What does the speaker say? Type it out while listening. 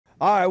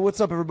All right, what's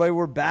up, everybody?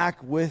 We're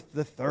back with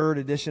the third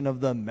edition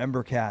of the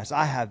Member Cast.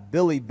 I have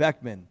Billy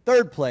Beckman,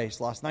 third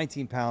place, lost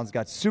 19 pounds,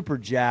 got super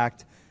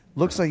jacked.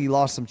 Looks like he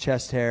lost some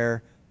chest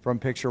hair from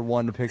picture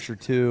 1 to picture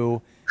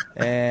 2.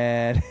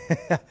 And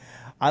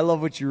I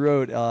love what you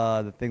wrote,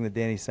 the thing that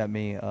Danny sent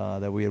me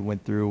that we had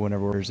went through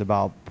whenever it was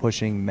about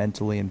pushing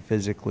mentally and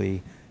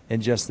physically, and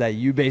just that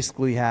you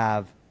basically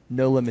have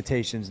no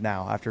limitations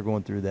now after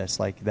going through this,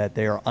 like that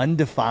they are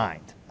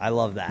undefined. I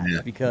love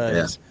that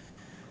because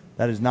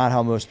that is not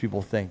how most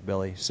people think,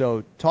 Billy.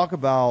 So talk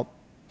about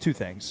two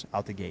things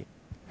out the gate.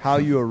 How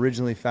you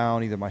originally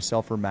found either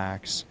myself or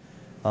Max,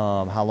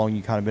 how long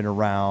you kind of been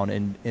around,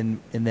 and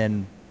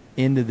then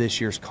into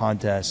this year's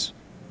contest,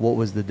 what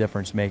was the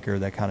difference maker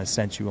that kind of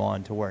sent you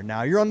on to where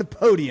now you're on the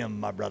podium,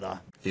 my brother?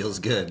 Feels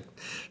good.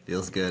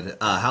 Feels good.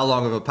 How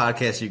long of a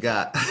podcast you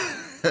got?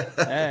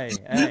 Hey,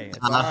 it's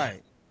all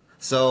right.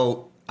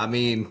 So, I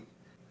mean,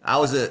 I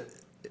was a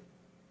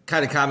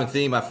kind of common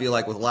theme, I feel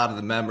like, with a lot of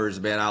the members.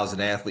 Man, I was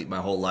an athlete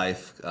my whole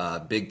life,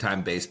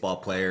 big-time baseball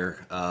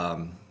player.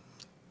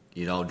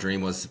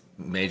 Dream was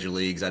major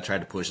leagues. I tried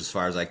to push as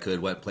far as I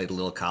could, played a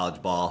little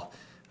college ball,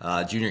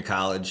 junior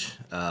college.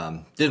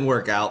 Didn't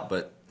work out,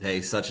 but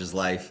hey, such is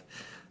life.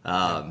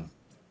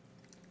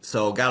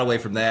 So got away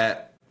from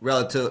that.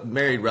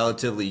 Married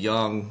relatively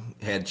young,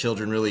 had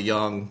children really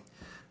young.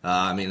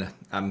 Me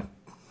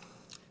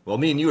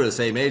and you are the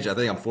same age. I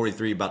think I'm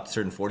 43, about to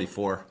turn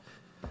 44.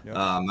 Yep.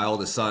 My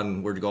oldest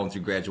son, we're going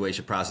through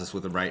graduation process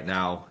with him right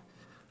now.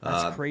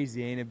 That's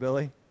crazy, ain't it,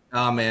 Billy?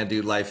 Oh man,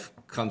 dude, life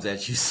comes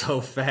at you so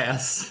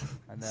fast.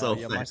 I know. So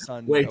fast. My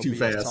son, way too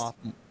fast.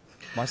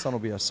 My son will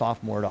be a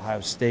sophomore at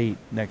Ohio State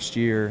next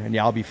year, and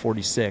I'll be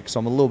 46, so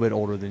I'm a little bit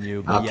older than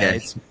you. But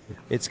okay.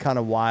 It's kind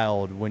of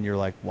wild when you're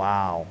like,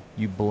 wow,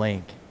 you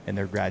blink and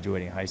they're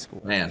graduating high school.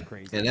 Man, that's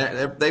crazy.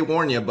 And they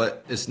warn you,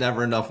 but it's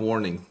never enough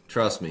warning.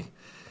 Trust me.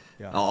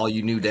 Yeah. All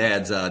you new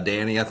dads,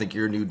 Danny, I think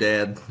you're a new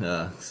dad,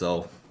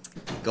 so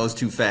it goes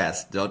too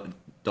fast.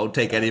 Don't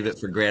take any of it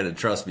for granted.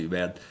 Trust me,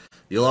 man.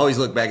 You'll always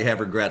look back and have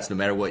regrets no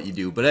matter what you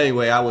do. But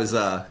anyway, I was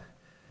a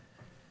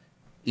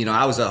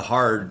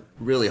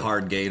really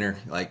hard gainer.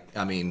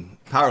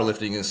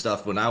 Powerlifting and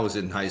stuff when I was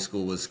in high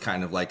school was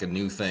kind of like a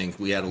new thing.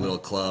 We had a little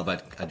club.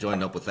 I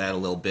joined up with that a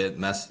little bit,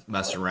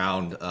 messed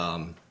around,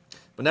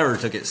 but never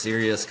took it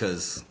serious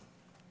because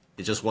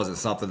it just wasn't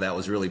something that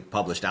was really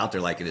published out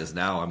there like it is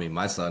now. I mean,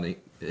 my son,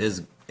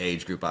 his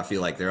age group, I feel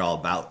like they're all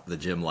about the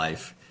gym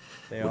life,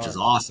 which is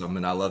awesome.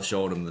 And I love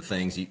showing them the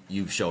things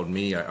you've showed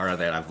me or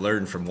that I've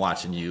learned from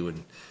watching you.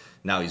 And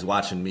now he's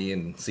watching me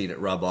and seeing it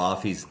rub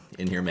off. He's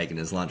in here making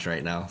his lunch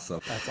right now.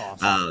 So that's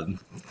awesome.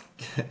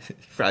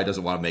 Probably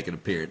doesn't want to make an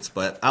appearance.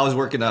 But I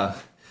was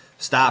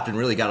stopped and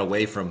really got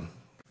away from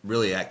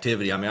really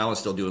activity. I mean, I was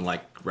still doing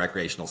like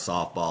recreational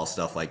softball,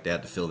 stuff like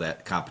that to fill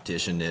that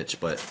competition niche.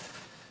 But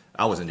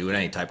I wasn't doing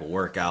any type of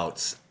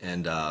workouts.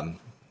 And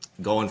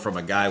going from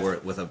a guy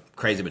with a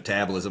crazy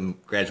metabolism,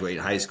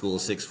 graduating high school,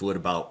 6 foot,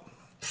 about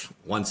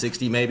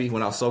 160 maybe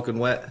when I was soaking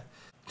wet,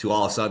 to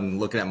all of a sudden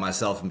looking at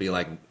myself and be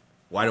like,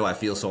 why do I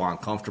feel so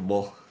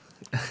uncomfortable?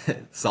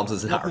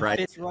 Something's not right.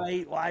 It's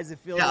right. Why does it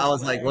feel? Yeah, I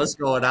was like, what's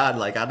going on?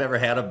 Like, I never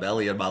had a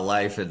belly in my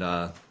life, and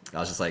I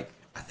was just like,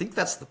 I think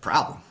that's the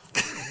problem.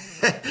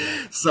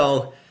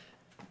 So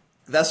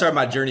that started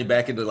my journey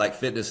back into like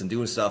fitness and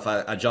doing stuff.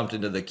 I jumped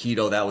into the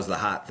keto. That was the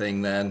hot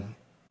thing then.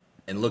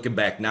 And looking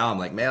back now, I'm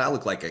like, man,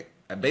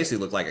 I basically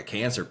look like a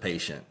cancer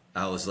patient.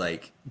 I was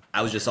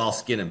just all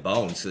skin and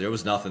bones. So there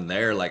was nothing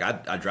there. Like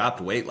I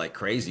dropped weight like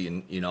crazy,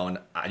 and and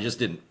I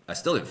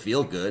still didn't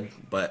feel good,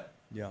 but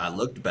I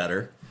looked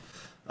better.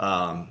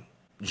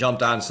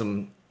 Jumped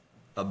on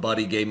a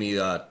buddy gave me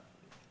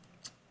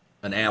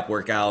an app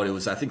workout. It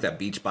was, I think, that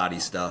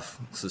Beachbody stuff.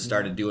 So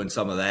started doing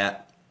some of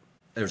that.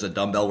 There's a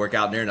dumbbell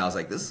workout in there, and I was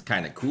like, this is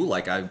kind of cool.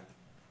 Like I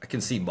can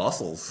see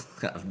muscles.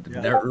 I've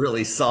never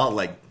really saw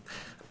like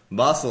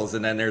muscles.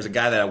 And then there's a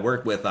guy that I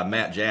work with,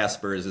 Matt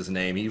Jasper is his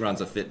name. He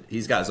runs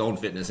he's got his own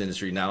fitness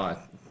industry now.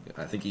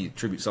 I think he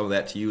attributes some of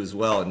that to you as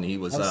well. And he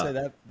was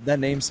that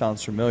name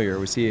sounds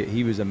familiar.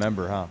 He was a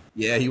member, huh?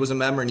 Yeah, he was a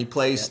member, and he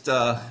placed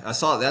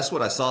that's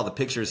what I saw, the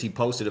pictures he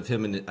posted of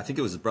him, and I think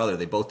it was his brother.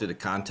 They both did a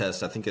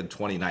contest, I think in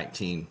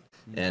 2019.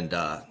 And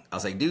I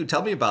was like, dude,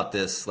 tell me about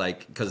this,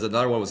 like, because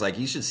another one was like,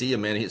 you should see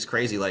him, man. It's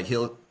crazy. Like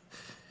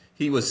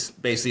he was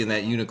basically in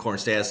that unicorn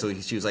status. So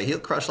she was like, he'll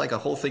crush like a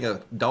whole thing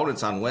of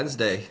donuts on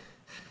Wednesday,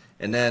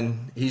 and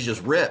then he's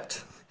just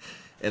ripped.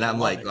 And I'm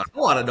like, I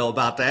want to know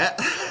about that.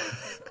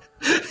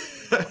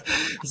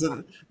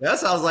 So that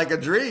sounds like a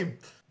dream.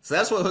 So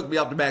that's what hooked me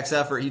up to Max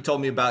Effort. He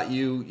told me about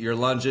you, your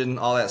lunging,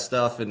 all that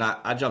stuff, and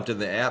I jumped in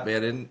the app,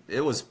 man, and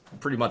it was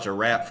pretty much a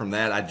wrap from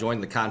that. I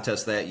joined the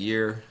contest that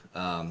year.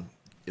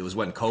 It was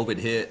when COVID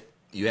hit.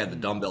 You had the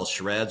dumbbell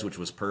shreds, which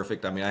was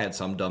perfect. I mean, I had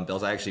some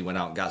dumbbells. I actually went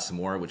out and got some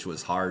more, which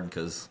was hard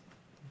because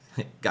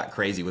it got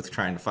crazy with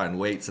trying to find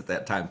weights at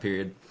that time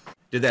period.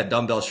 Did that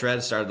dumbbell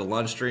shred, started the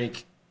lunge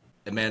streak,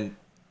 and man,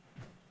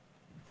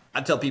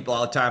 I tell people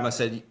all the time, I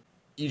said,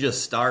 you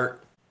just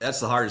start. That's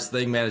the hardest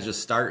thing, man, is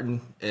just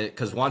starting.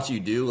 Because once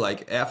you do,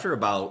 like after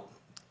about,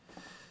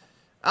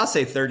 I'll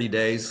say 30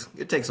 days.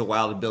 It takes a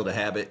while to build a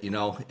habit,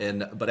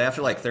 but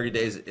after like 30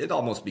 days, it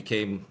almost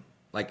became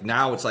like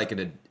now it's like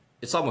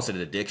it's almost an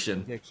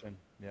addiction. Addiction.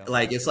 Yeah.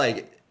 Like it's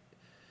like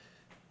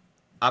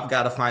I've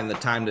got to find the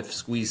time to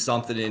squeeze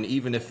something in,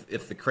 even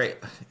if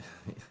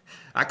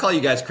I call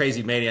you guys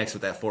crazy maniacs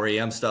with that 4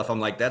 a.m. stuff. I'm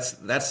like, that's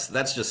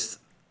just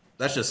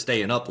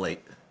staying up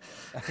late.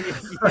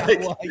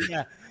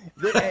 Yeah.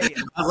 Hey,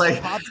 I was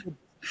like,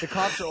 the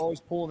cops are always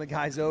pulling the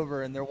guys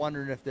over, and they're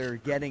wondering if they're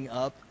getting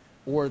up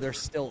or they're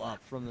still up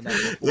from the night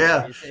before.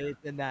 Yeah.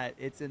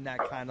 It's in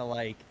that kind of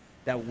like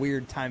that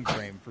weird time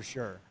frame for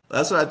sure.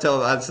 That's what I tell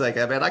them. I was like,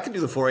 man, I can do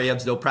the 4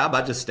 a.m.s, no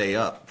problem. I just stay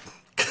up.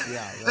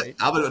 Yeah, right.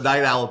 I'm a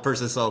night owl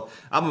person, so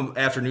I'm an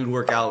afternoon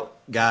workout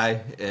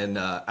guy, and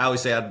I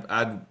always say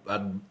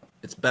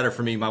it's better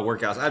for me, my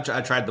workouts.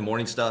 I tried the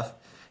morning stuff.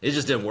 It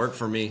just didn't work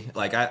for me.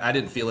 Like, I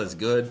didn't feel as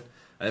good.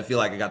 I didn't feel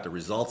like I got the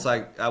results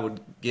I would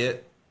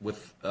get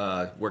with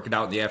working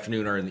out in the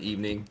afternoon or in the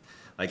evening.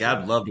 Like,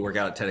 I'd love to work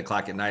out at 10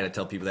 o'clock at night. I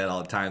tell people that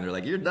all the time. They're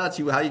like, you're nuts.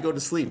 How you go to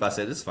sleep? I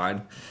said, it's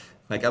fine.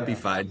 Like, I'll be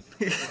fine.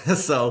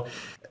 So,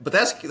 but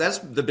that's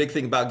the big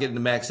thing about getting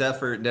to max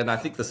effort. And then I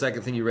think the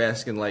second thing you were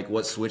asking, like,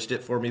 what switched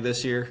it for me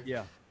this year?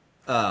 Yeah.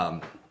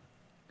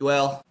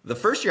 Well, the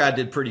first year I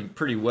did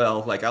pretty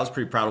well. Like, I was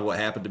pretty proud of what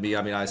happened to me.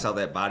 I mean, I saw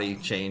that body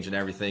change and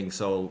everything.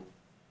 So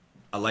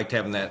I liked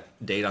having that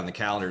date on the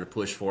calendar to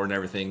push for and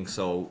everything.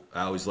 So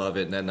I always love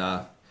it. And then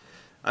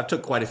I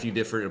took quite a few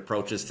different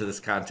approaches to this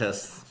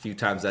contest. A few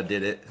times I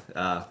did it.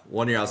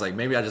 One year I was like,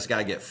 maybe I just got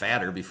to get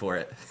fatter before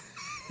it.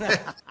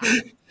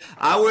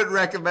 I wouldn't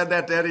recommend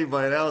that to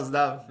anybody. That was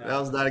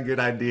not a good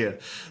idea.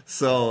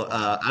 So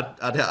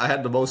I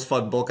had the most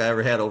fun bulk I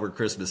ever had over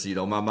Christmas.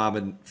 My mom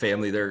and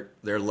family,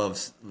 their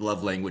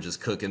love language is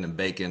cooking and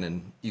baking,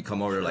 and you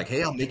come over, they're like,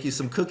 hey, I'll make you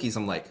some cookies.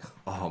 I'm like,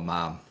 oh,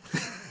 Mom,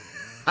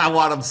 I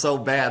want them so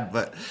bad.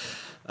 But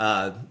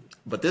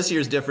this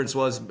year's difference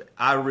was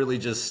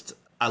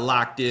I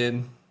locked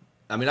in.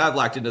 I mean, I've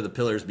locked into the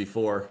pillars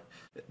before,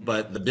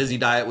 but the busy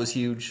diet was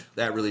huge.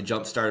 That really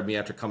jump-started me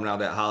after coming out of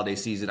that holiday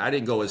season. I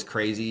didn't go as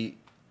crazy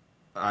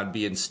on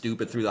being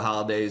stupid through the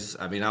holidays.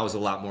 I mean, I was a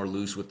lot more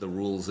loose with the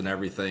rules and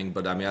everything,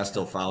 but I mean, I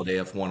still followed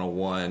AF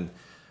 101.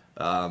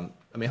 I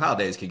mean,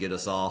 holidays can get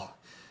us all.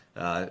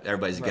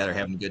 Everybody's together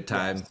having a good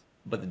time. Yes.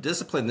 But the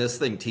discipline this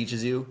thing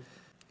teaches you,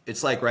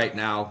 it's like right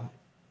now,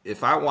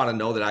 if I want to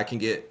know that I can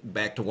get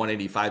back to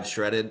 185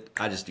 shredded,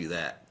 I just do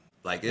that.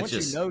 Like, it's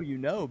once you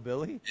know,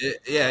 Billy.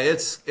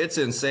 It's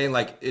insane.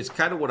 Like, it's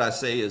kind of what I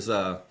say is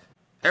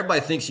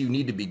everybody thinks you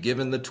need to be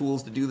given the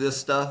tools to do this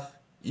stuff.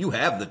 You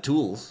have the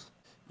tools.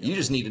 You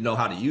just need to know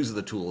how to use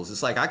the tools.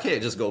 It's like, I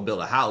can't just go build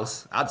a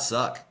house. I'd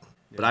suck.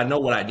 Yeah. But I know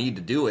what I need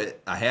to do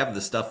it. I have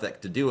the stuff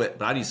to do it,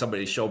 but I need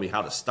somebody to show me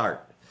how to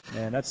start.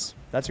 Man, that's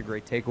a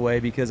great takeaway,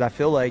 because I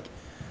feel like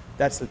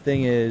that's the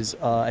thing is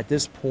at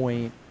this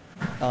point,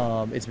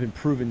 it's been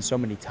proven so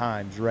many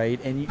times,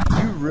 right? And you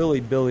really,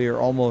 Billy, are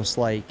almost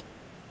like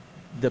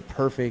the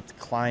perfect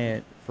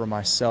client for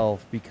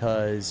myself,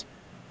 because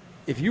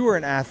if you were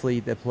an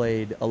athlete that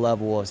played a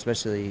level,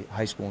 especially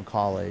high school and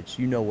college,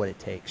 you know what it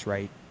takes,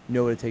 right? You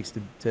know what it takes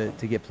to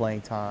get playing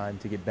time,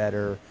 to get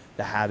better,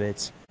 the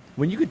habits.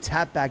 When you could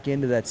tap back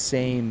into that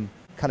same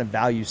kind of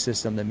value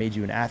system that made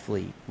you an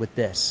athlete with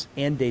this,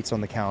 and dates on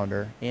the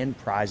calendar, and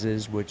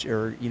prizes, which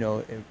are,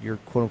 your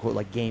quote unquote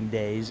like game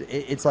days,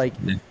 it's like,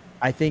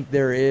 I think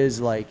there is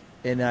like,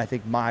 and I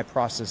think my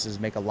processes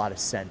make a lot of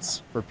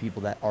sense for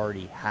people that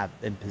already have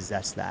and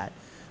possess that.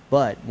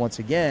 But once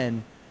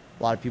again,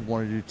 a lot of people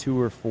want to do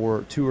two or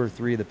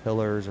three of the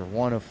pillars, or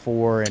one of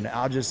four, and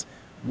I'll just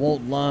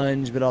won't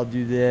lunge, but I'll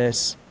do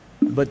this.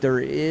 But there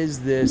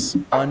is this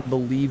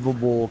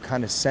unbelievable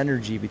kind of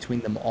synergy between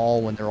them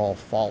all when they're all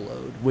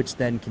followed, which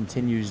then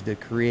continues to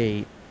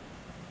create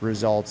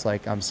results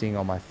like I'm seeing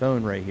on my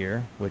phone right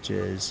here, which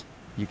is,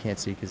 you can't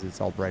see because it's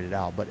all brighted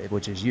out, but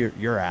which is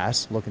your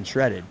ass looking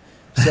shredded.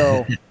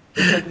 So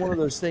it's like one of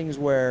those things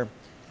where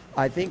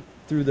I think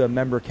through the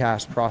member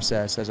cast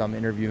process, as I'm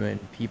interviewing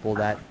people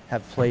that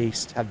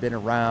have been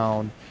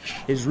around,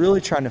 is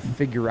really trying to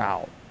figure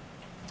out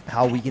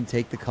how we can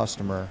take the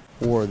customer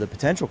or the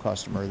potential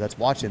customer that's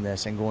watching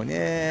this and going,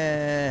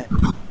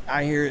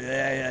 I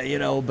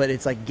hear, but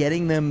it's like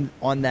getting them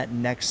on that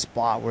next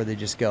spot where they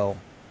just go,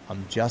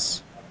 I'm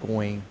just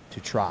going to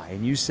try.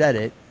 And you said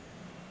it,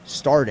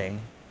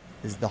 starting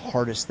is the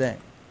hardest thing.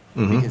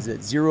 Because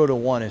at 0 to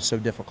 1 is so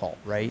difficult,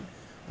 right?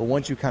 But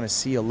once you kind of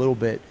see a little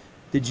bit,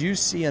 did you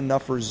see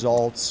enough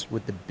results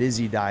with the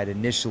busy diet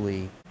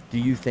initially? Do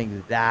you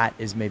think that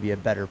is maybe a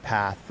better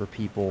path for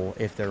people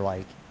if they're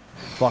like,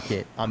 fuck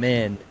it, I'm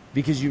in?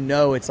 Because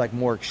it's like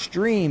more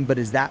extreme, but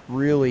is that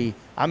really,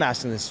 I'm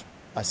asking this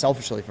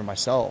selfishly for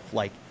myself,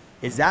 like,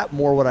 is that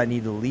more what I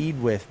need to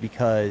lead with,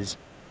 because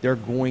they're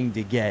going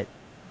to get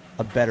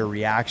a better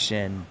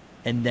reaction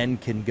and then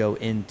can go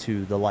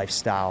into the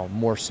lifestyle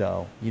more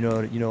so? You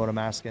know what I'm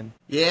asking?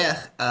 Yeah.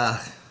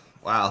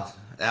 Wow.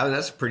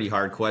 That's a pretty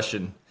hard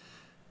question.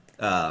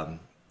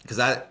 Because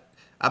I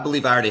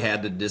believe I already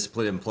had the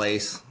discipline in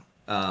place.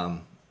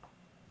 I've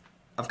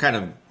kind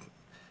of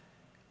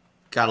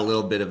got a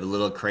little bit of a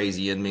little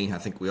crazy in me. I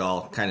think we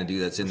all kind of do.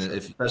 That's in the,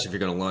 especially if you're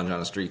going to lunge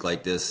on a streak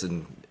like this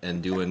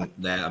and doing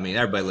that. I mean,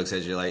 everybody looks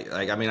at you like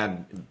I mean, I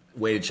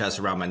weighted chest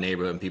around my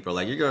neighborhood and people are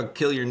like, "You're going to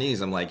kill your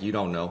knees." I'm like, "You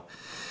don't know."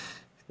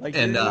 Like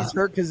your knees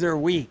hurt because they're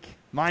weak.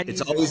 My knees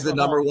it's always the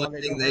number one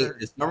thing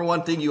hurt. it's number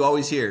one thing you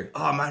always hear.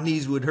 "Oh, my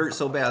knees would hurt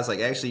so bad." It's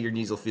like, actually, your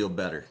knees will feel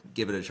better.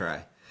 Give it a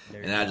try.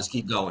 And I just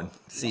keep going.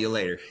 See you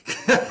later.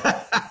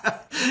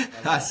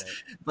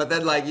 But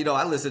then, like, you know,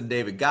 I listen to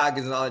David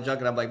Goggins and all that junk,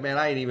 and I'm like, man,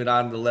 I ain't even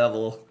on the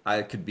level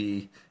I could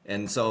be.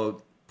 And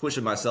so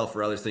pushing myself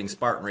for other things,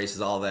 Spartan races,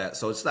 all that.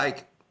 So it's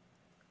like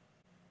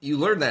you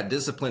learn that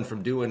discipline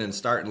from doing and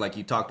starting, like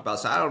you talked about.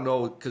 So I don't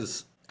know,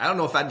 because I don't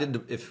know if I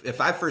did,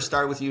 if I first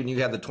started with you and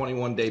you had the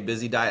 21-day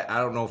busy diet, I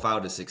don't know if I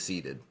would have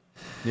succeeded.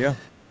 Yeah.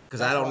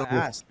 Because I don't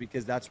know.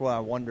 Because that's why I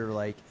wonder,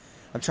 like,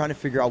 I'm trying to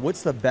figure out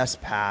what's the best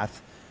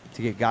path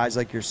to get guys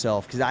like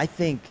yourself. Because I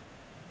think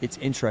it's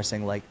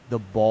interesting, like the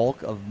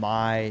bulk of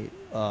my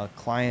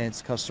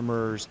clients,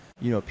 customers,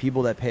 you know,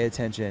 people that pay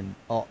attention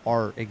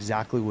are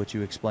exactly what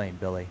you explained,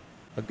 Billy.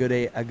 A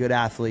good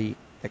athlete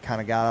that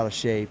kind of got out of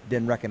shape,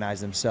 didn't recognize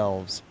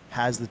themselves,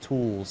 has the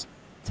tools,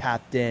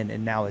 tapped in,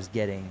 and now is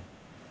getting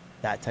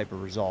that type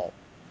of result.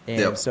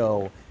 And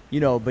so, you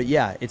know, but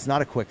yeah, it's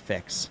not a quick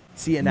fix.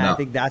 See, and I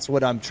think that's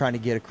what I'm trying to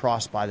get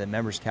across by the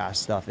Members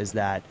Cast stuff, is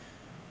that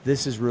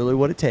this is really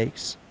what it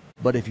takes.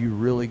 But if you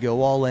really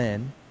go all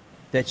in,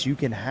 that you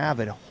can have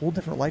a whole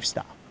different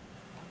lifestyle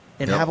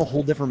and have a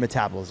whole different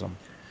metabolism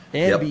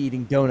and be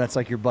eating donuts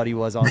like your buddy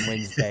was on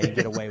Wednesday and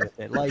get away with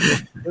it. Like,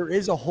 there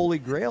is a holy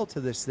grail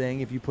to this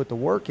thing if you put the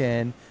work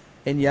in.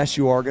 And yes,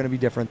 you are going to be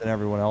different than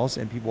everyone else,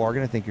 and people are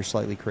going to think you're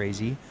slightly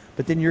crazy,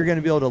 but then you're going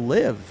to be able to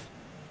live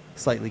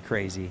slightly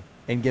crazy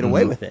and get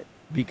away with it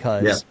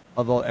because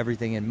of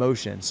everything in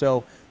motion.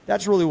 So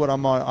that's really what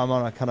I'm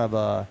on a kind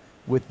of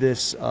with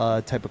this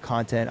type of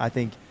content. I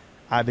think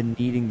I've been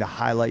needing to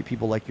highlight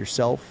people like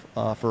yourself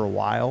for a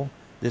while.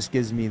 This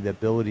gives me the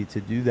ability to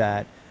do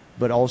that,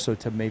 but also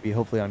to maybe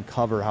hopefully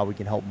uncover how we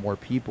can help more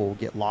people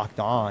get locked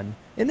on.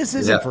 And this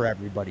isn't for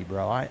everybody,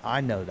 bro.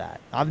 I know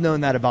that. I've known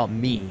that about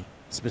me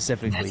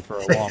specifically for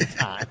a long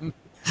time,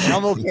 and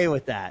I'm okay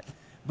with that.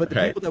 But the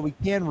people that we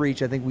can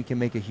reach, I think we can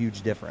make a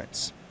huge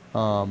difference,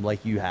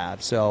 like you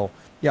have. So,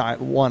 yeah,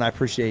 I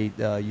appreciate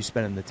you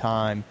spending the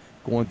time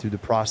going through the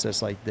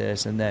process like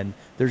this. And then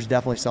there's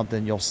definitely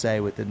something you'll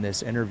say within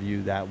this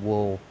interview that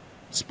will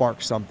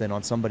spark something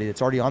on somebody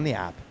that's already on the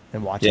app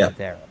and watching it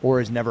there, or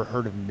has never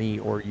heard of me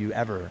or you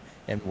ever,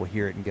 and will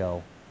hear it and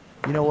go,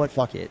 you know what,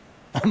 fuck it.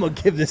 I'm going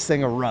to give this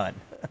thing a run.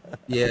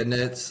 And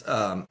it's,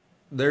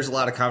 there's a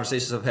lot of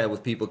conversations I've had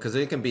with people, because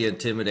it can be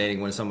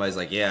intimidating when somebody's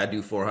like, yeah, I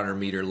do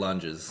 400-meter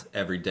lunges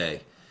every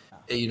day.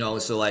 You know,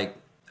 so like,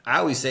 I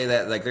always say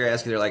that, like, they're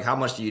asking, they're like, how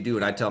much do you do?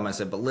 And I tell them, I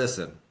said, but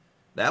listen,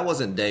 that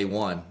wasn't day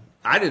one.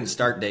 I didn't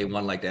start day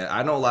one like that.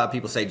 I know a lot of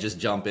people say just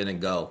jump in and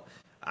go.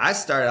 I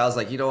was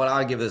like, you know what,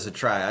 I'll give this a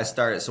try.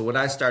 So when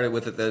I started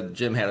with it, the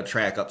gym had a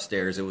track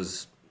upstairs. It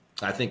was,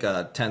 I think,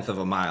 1/10 of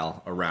a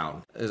mile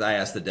around. As I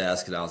asked the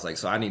desk, and I was like,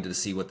 so I needed to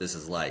see what this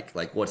is like.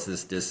 Like, what's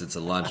this distance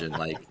of lunging?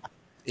 Like,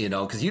 you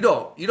know, because you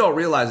don't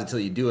realize until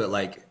you do it,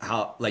 like,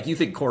 how, like, you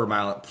think quarter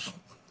mile,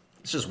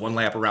 it's just one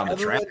lap around the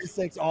track. Everyone just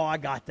thinks, oh, I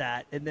got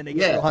that. And then they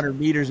get 100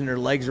 meters and their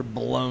legs are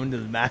blown to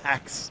the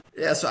max.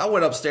 Yeah, so I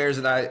went upstairs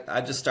and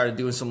I just started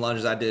doing some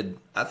lunges. I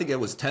think it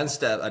was 10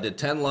 steps. I did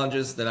 10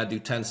 lunges, then I do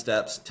 10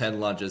 steps, 10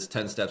 lunges,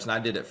 10 steps. And I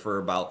did it for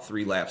about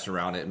 3 laps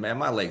around it. Man,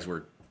 my legs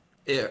were,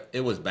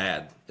 it was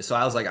bad. So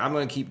I was like, I'm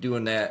going to keep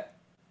doing that,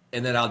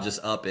 and then I'll just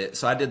up it.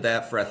 So I did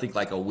that for, I think,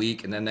 like a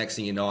week. And then next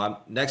thing you know,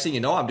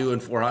 I'm doing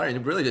 400. And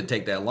it really didn't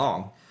take that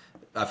long.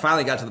 I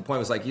finally got to the point where I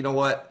was like, you know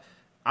what?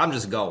 I'm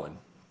just going.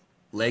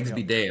 Legs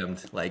be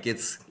damned. Like,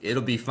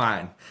 it'll be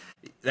fine.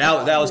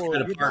 That was kind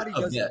of part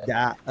of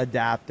it.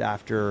 Adapt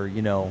after,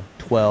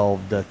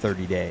 12 to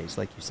 30 days,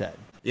 like you said.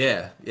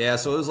 Yeah.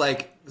 So it was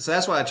like, so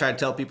that's why I try to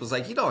tell people, it's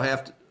like, you don't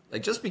have to,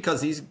 like, just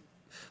because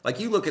like,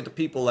 you look at the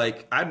people,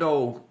 like, I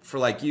know for,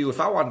 like, you, if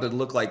I wanted to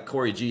look like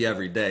Cory G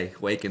every day,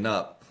 waking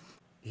up,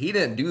 he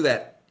didn't do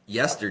that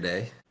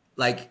yesterday.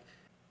 Like,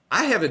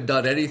 I haven't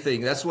done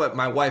anything. That's what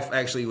my wife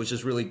actually was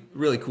just really,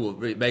 really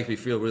cool. It makes me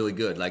feel really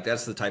good. Like,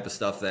 that's the type of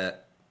stuff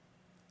that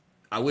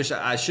I wish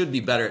I should be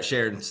better at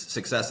sharing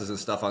successes and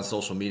stuff on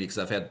social media, because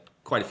I've had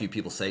quite a few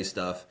people say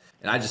stuff,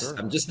 and I'm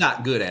just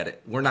not good at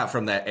it. We're not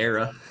from that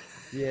era.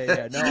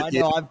 Yeah. No, I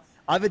know.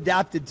 I've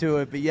adapted to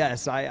it, but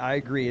yes, I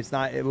agree.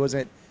 It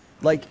wasn't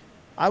like,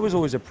 I was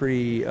always a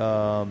pretty,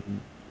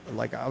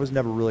 like, I was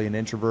never really an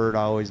introvert.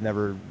 I always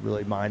never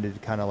really minded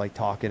kind of like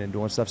talking and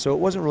doing stuff. So it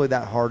wasn't really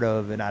that hard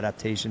of an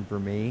adaptation for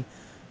me.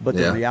 But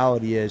the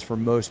reality is, for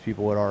most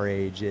people at our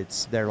age,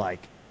 they're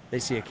like, they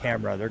see a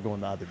camera, they're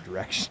going the other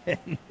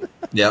direction.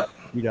 Yep.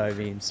 You know what I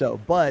mean? So,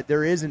 but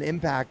there is an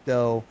impact,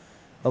 though,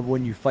 of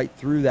when you fight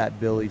through that,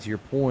 Billy, to your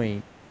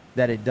point,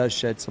 that it does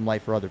shed some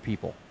light for other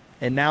people.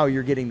 And now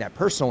you're getting that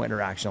personal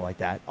interaction like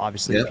that.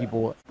 Obviously,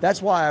 people, that's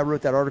why I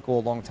wrote that article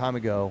a long time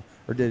ago,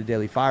 or did a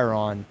Daily Fire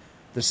on,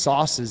 the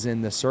sauces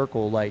in the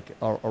circle, like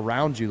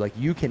around you, like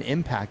you can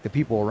impact the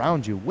people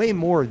around you way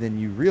more than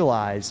you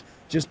realize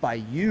just by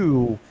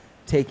you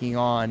taking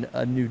on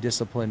a new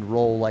disciplined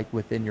role, like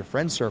within your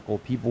friend circle.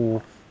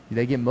 People,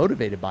 they get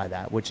motivated by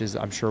that, which is,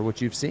 I'm sure,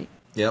 what you've seen.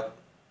 Yep.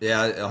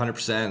 Yeah,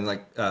 100%.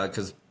 Like,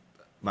 because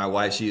my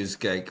wife,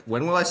 she's like,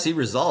 when will I see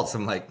results?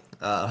 I'm like,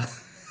 I'm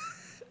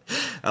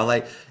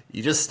like,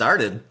 you just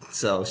started.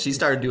 So she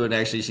started doing,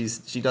 actually,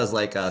 she does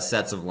like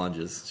sets of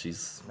lunges.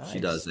 She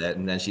does that.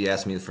 And then she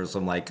asked me for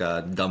some like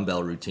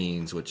dumbbell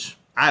routines, which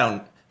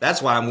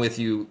that's why I'm with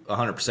you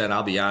 100%.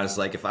 I'll be honest.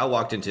 Like if I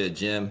walked into a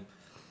gym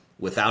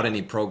without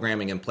any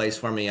programming in place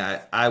for me,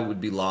 I would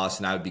be lost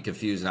and I would be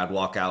confused, and I'd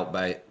walk out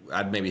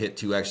I'd maybe hit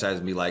 2 exercises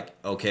and be like,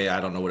 okay, I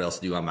don't know what else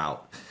to do. I'm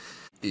out.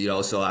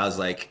 So I was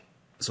like,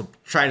 so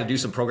trying to do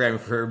some programming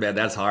for her, man,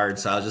 that's hard.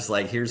 So I was just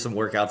like, here's some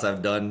workouts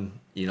I've done.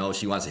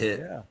 She wants to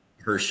hit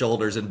her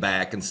shoulders and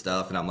back and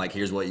stuff. And I'm like,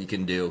 here's what you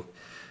can do.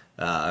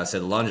 I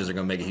said, the lunges are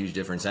going to make a huge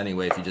difference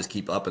anyway if you just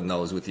keep upping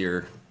those with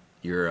as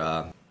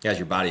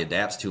your body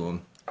adapts to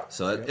them.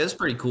 So it's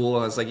pretty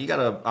cool. It's like you got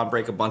to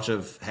unbreak a bunch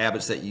of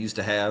habits that you used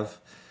to have.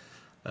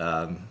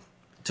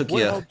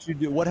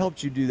 What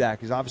helped you do that?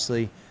 Because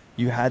obviously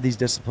you had these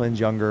disciplines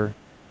younger.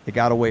 It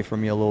got away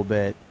from you a little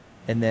bit.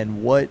 And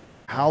then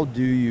how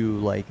do you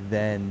like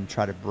then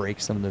try to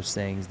break some of those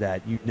things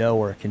that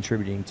are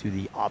contributing to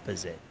the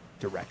opposite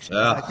direction?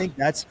 I think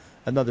that's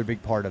another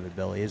big part of it,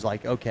 Billy, is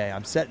like, okay,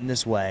 I'm setting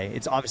this way.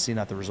 It's obviously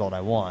not the result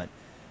I want,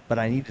 but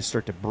I need to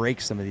start to break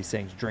some of these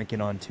things.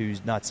 Drinking on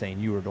Tuesday, not saying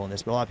you were doing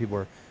this, but a lot of people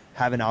are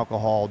having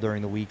alcohol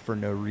during the week for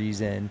no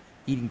reason,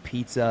 eating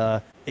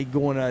pizza,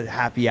 going to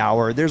happy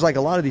hour. There's like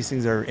a lot of these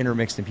things that are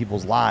intermixed in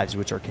people's lives,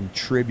 which are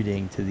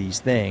contributing to these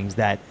things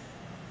that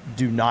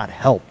do not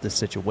help the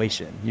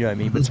situation. You know what I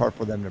mean? But it's hard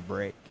for them to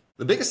break.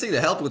 The biggest thing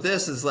that helped with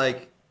this is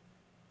like,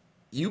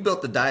 you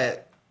built the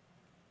diet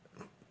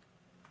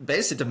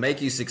basically to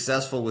make you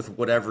successful with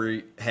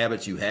whatever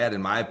habits you had,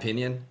 in my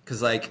opinion.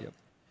 Because like,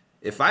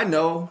 if I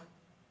know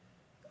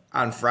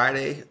on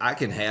Friday I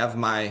can have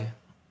my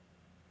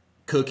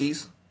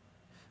cookies,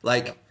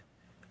 like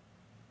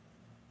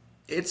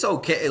it's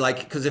okay. Like,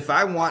 because if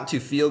I want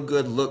to feel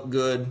good, look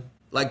good,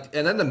 like,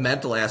 and then the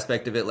mental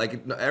aspect of it,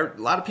 like a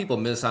lot of people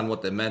miss on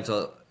what the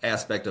mental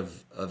aspect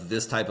of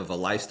this type of a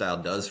lifestyle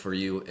does for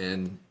you.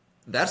 And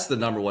that's the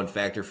number one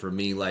factor for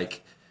me.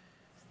 Like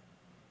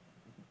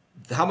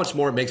how much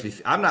more it makes me.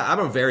 I'm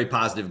a very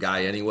positive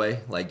guy anyway,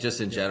 like just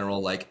in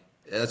general, like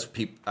that's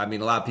people. I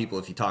mean, a lot of people,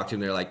 if you talk to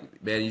them, they're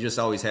like, man, you just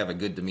always have a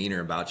good demeanor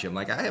about you. I'm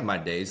like, I have my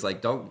days.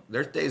 Like,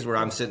 there's days where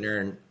I'm sitting there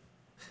and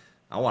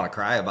I want to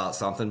cry about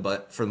something,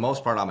 but for the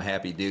most part, I'm a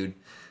happy dude.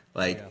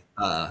 Like,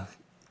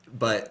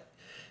 but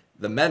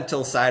the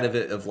mental side of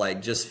it, of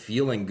like just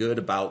feeling good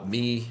about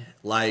me,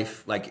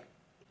 life, like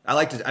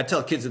I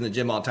tell kids in the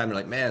gym all the time, they're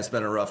like, man, it's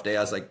been a rough day.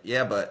 I was like,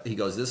 yeah, but he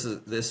goes, this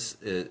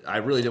is I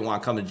really didn't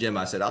want to come to the gym.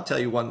 I said, I'll tell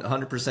you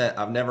 100%.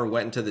 I've never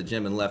went into the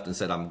gym and left and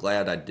said, I'm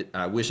glad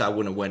I wish I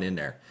wouldn't have went in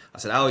there. I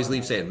said, I always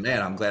leave saying,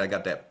 man, I'm glad I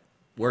got that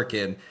work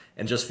in,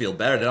 and just feel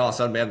better. Then all of a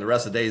sudden, man, the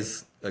rest of the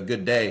day's a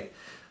good day.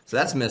 So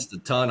that's missed a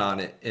ton on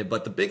it.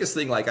 But the biggest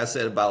thing, like I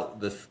said, about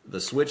the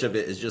switch of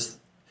it is just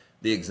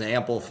the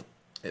example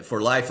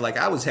for life. Like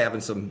I was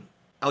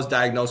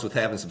diagnosed with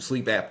having some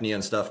sleep apnea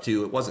and stuff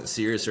too. It wasn't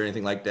serious or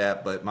anything like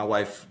that, but my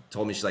wife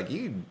told me, she's like,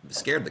 you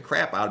scared the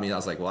crap out of me. And I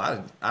was like,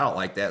 well, I don't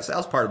like that. So that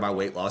was part of my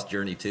weight loss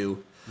journey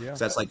too. Yeah.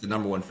 So that's like the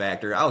number one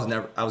factor. I was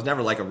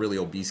never like a really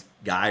obese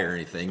guy or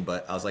anything,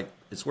 but I was like,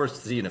 it's worth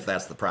seeing if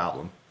that's the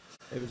problem.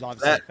 It was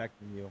obviously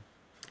affecting you.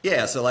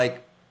 Yeah. So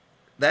like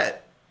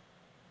that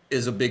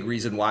is a big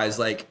reason why, is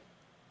like,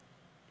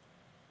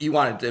 you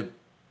want it to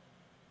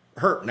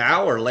hurt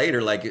now or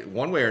later, like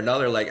one way or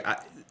another. Like,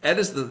 and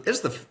it's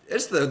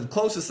the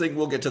closest thing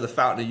we'll get to the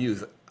fountain of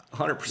youth,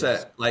 100%.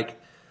 Yes. Like,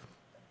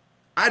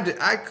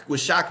 I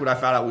was shocked when I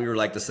found out we were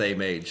like the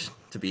same age,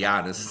 to be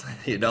honest,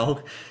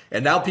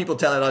 And now people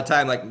tell it all the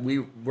time. Like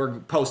we're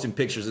posting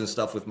pictures and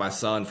stuff with my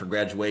son for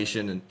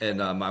graduation, and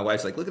my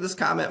wife's like, look at this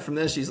comment from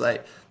this. She's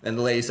like, and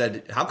the lady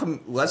said, how come?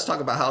 Let's talk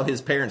about how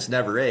his parents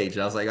never age.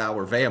 And I was like, oh,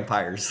 we're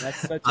vampires. That's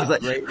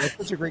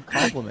such a great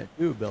compliment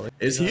too, Billy.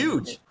 It's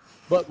huge.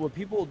 But what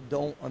people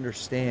don't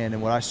understand,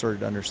 and what I started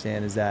to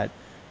understand, is that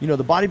the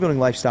bodybuilding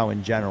lifestyle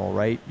in general,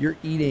 right? You're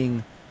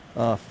eating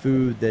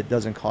food that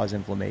doesn't cause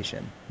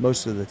inflammation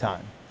most of the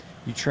time.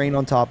 You train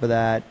on top of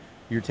that.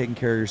 You're taking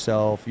care of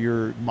yourself.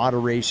 Your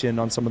moderation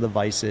on some of the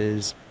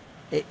vices.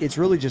 It's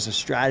really just a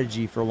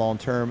strategy for long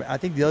term. I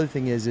think the other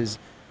thing is if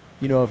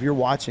you're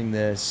watching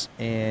this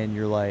and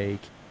you're like,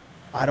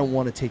 I don't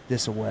want to take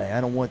this away.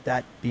 I don't want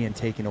that being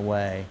taken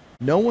away.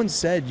 No one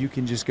said you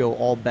can just go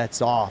all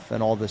bets off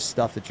and all this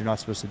stuff that you're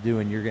not supposed to do,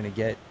 and you're going to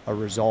get a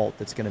result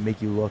that's going to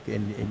make you look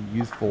and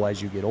youthful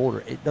as you get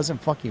older. It doesn't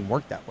fucking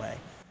work that way.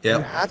 Yep.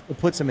 You have to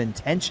put some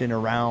intention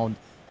around,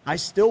 I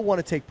still want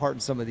to take part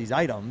in some of these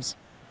items,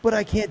 but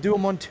I can't do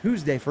them on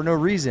Tuesday for no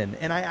reason.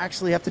 And I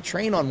actually have to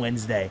train on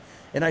Wednesday,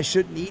 and I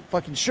shouldn't eat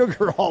fucking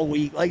sugar all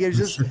week. Like, it's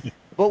just,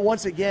 but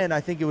once again,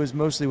 I think it was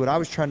mostly what I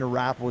was trying to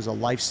wrap was a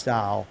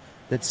lifestyle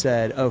that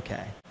said,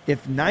 okay,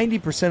 if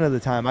 90% of the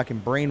time I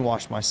can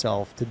brainwash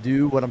myself to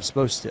do what I'm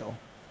supposed to,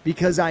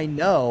 because I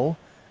know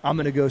I'm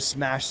going to go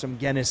smash some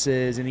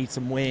Guinnesses and eat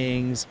some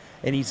wings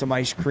and eat some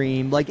ice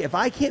cream. Like, if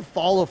I can't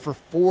follow for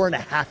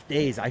 4.5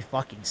 days, I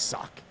fucking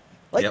suck.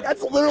 Like,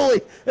 that's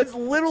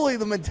literally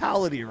the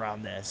mentality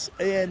around this.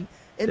 And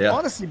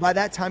honestly, by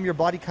that time, your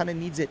body kind of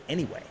needs it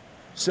anyway.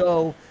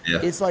 So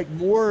it's like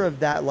more of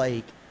that,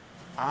 like,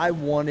 I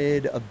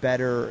wanted a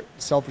better,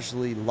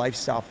 selfishly,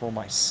 lifestyle for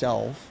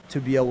myself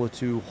to be able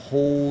to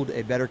hold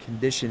a better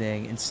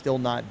conditioning and still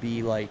not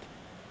be like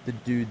the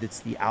dude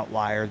that's the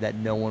outlier that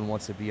no one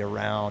wants to be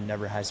around,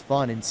 never has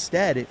fun.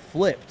 Instead, it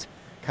flipped,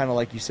 kind of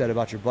like you said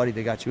about your buddy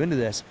that got you into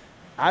this.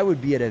 I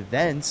would be at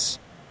events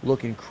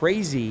looking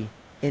crazy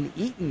and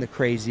eating the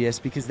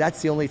craziest because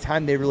that's the only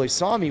time they really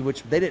saw me,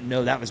 which they didn't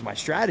know that was my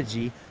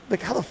strategy.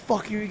 Like, how the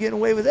fuck are you getting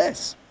away with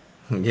this?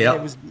 Yeah,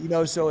 it was, you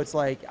know, so it's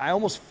like I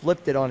almost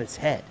flipped it on its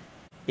head.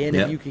 And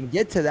if you can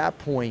get to that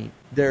point,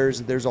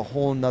 there's a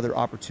whole nother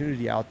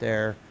opportunity out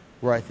there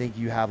where I think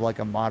you have like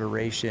a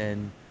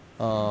moderation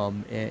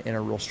and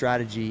a real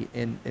strategy.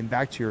 And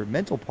back to your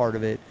mental part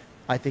of it,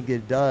 I think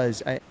it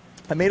does. I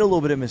made a little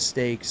bit of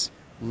mistakes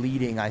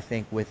leading, I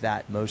think, with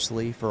that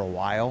mostly for a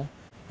while.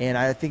 And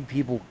I think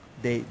people,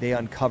 they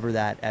uncover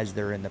that as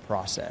they're in the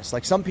process.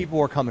 Like, some people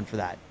are coming for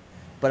that,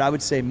 but I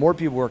would say more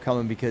people are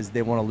coming because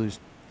they want to lose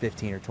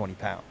 15 or 20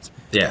 pounds.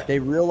 Yeah. They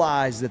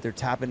realize that they're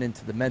tapping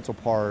into the mental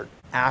part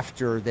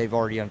after they've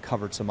already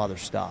uncovered some other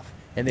stuff.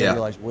 And they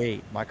realize,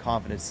 wait, my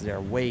confidence is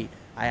there. Wait,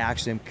 I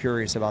actually am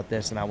curious about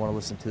this and I want to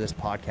listen to this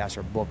podcast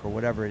or book or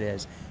whatever it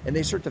is. And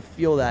they start to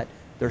feel that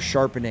they're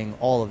sharpening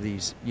all of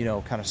these, you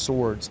know, kind of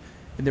swords.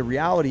 And the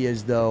reality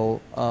is,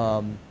 though,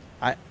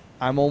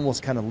 I'm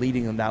almost kind of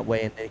leading them that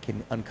way, and they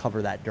can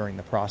uncover that during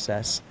the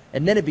process.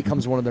 And then it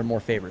becomes one of their more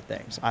favorite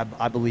things.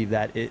 I believe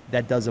that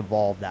that does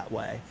evolve that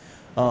way.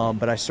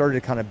 But I started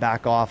to kind of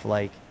back off,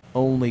 like,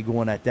 only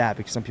going at that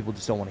because some people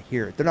just don't want to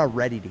hear it. They're not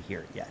ready to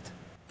hear it yet.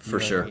 For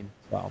sure. I mean?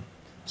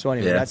 So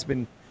anyway, that's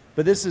been,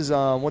 but this is,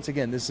 once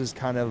again, this is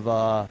kind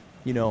of,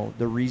 you know,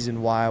 the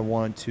reason why I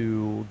want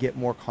to get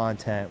more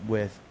content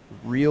with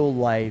real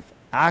life,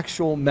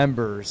 actual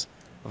members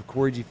of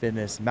CoryG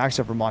Fitness, Max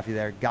Effort Mafia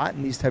that have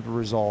gotten these type of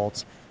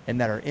results and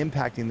that are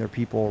impacting their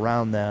people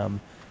around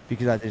them,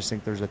 because I just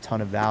think there's a ton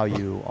of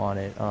value on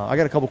it. I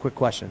got a couple quick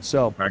questions.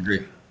 So I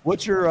agree.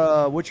 What's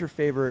your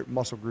favorite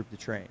muscle group to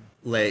train?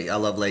 Leg. I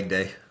love leg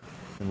day.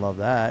 I love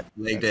that.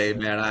 Leg day,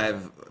 man.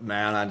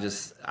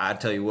 I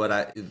tell you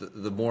what,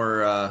 the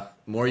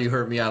more you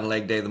hurt me on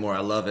leg day, the more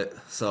I love it.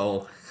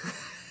 So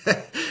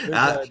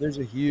there's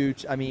a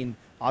huge, I mean,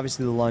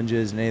 obviously the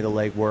lunges and any of the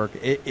leg work,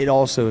 it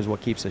also is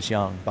what keeps us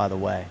young, by the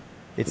way.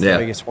 It's the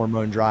biggest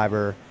hormone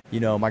driver. You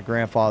know, my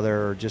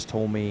grandfather just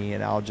told me,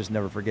 and I'll just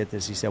never forget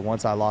this. He said,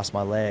 once I lost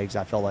my legs,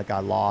 I felt like I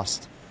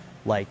lost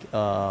like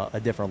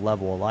a different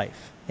level of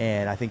life.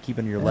 And I think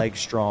keeping your legs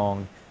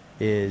strong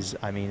is,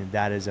 I mean,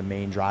 that is a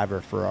main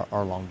driver for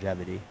our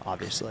longevity,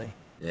 obviously.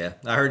 Yeah,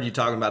 I heard you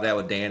talking about that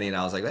with Danny, and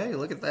I was like, hey,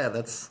 look at that.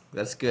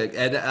 That's good.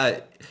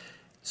 And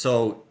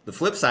so the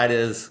flip side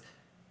is,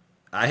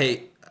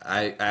 I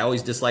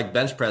always disliked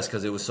bench press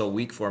because it was so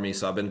weak for me.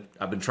 So I've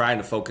been trying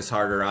to focus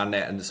harder on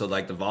that. And so,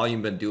 like, the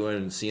volume been doing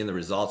and seeing the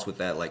results with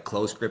that, like,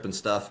 close grip and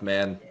stuff,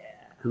 man.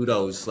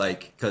 Kudos,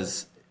 like,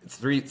 because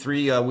three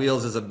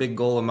wheels is a big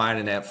goal of mine,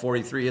 and at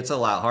 43, it's a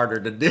lot harder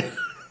to do.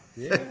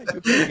 Yeah,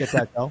 you can get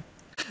that though.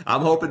 I'm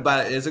hoping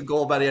it's a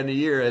goal by the end of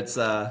the year. It's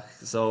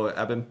so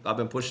I've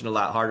been pushing a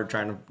lot harder,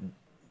 trying to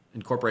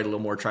incorporate a little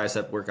more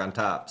tricep work on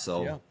top.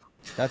 So yeah,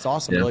 that's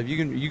awesome. Well, if you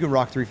can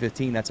rock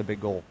 315, that's a big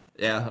goal.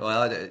 Yeah,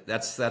 well,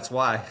 that's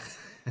why.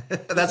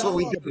 That's what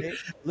we do.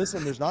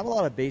 Listen, there's not a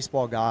lot of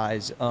baseball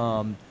guys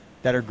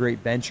that are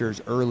great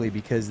benchers early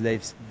because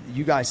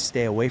you guys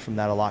stay away from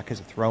that a lot because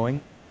of throwing.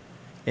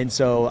 And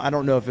so I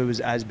don't know if it was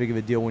as big of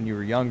a deal when you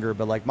were younger,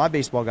 but like my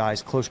baseball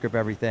guys, close grip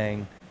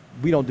everything.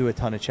 We don't do a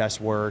ton of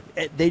chest work.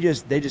 They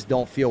just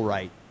don't feel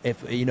right.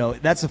 If you know,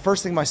 that's the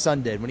first thing my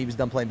son did when he was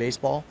done playing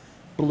baseball.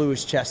 Blew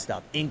his chest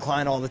up,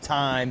 incline all the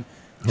time.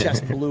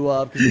 Chest blew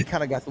up because he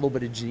kind of got a little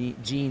bit of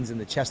genes in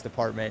the chest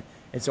department,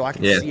 and so I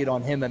could see it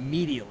on him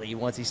immediately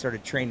once he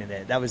started training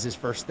it. That was his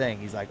first thing.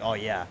 He's like, "Oh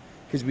yeah,"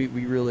 because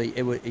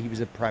he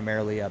was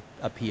primarily a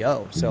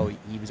PO, so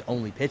he was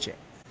only pitching,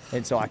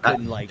 and so I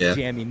couldn't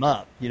jam him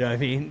up. You know what I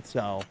mean?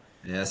 So.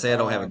 Yeah, say I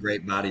don't have a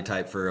great body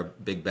type for a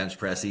big bench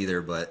press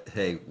either, but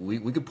hey, we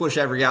could push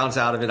every ounce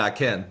out of it I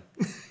can.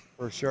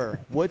 For sure.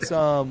 What's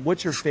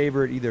your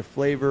favorite either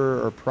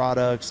flavor or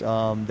products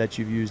that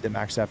you've used at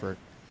Max Effort?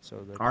 So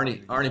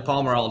Arnie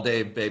Palmer all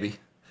day, baby.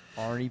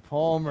 Arnie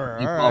Palmer,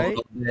 all right.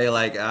 Hey,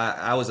 like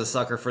I was a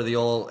sucker for the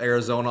old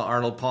Arizona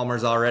Arnold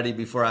Palmers already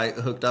before I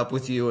hooked up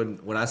with you,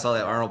 and when I saw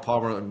that Arnold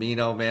Palmer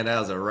Amino, man, that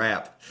was a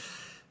wrap.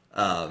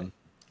 And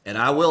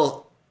I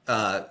will.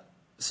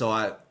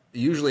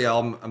 Usually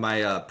all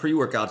my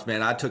pre-workouts,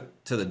 man, I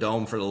took to the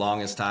dome for the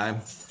longest time,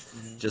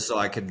 just so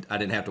I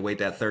didn't have to wait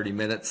that 30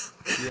 minutes.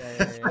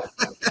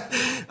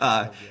 Because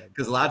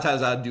a lot of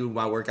times I do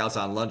my workouts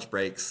on lunch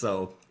breaks,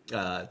 so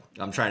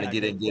I'm trying to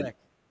get in.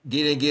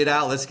 get in, get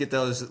out. Let's get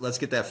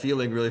that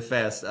feeling really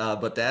fast.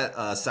 But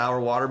that sour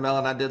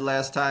watermelon I did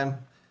last time,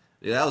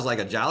 yeah, that was like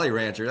a Jolly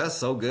Rancher. That's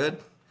so good.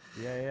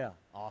 Yeah.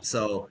 Awesome.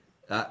 So,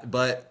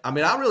 but I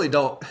mean, I really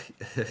don't.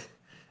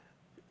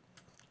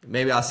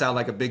 Maybe I'll sound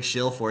like a big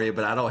shill for you,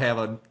 but I don't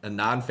have a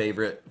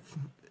non-favorite.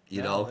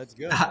 You know, that's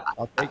good.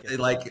 I'll take it.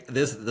 Like the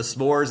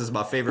s'mores is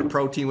my favorite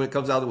protein when it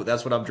comes out.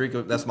 That's what I'm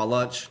drinking. That's my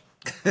lunch.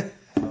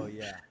 Oh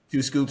yeah.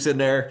 2 scoops in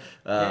there.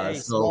 Hey,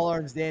 Small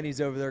Arms Danny's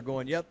over there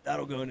going, yep,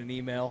 that'll go in an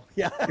email.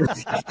 Yeah.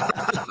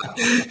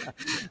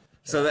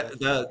 So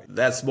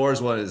that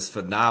s'mores one is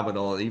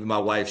phenomenal. Even my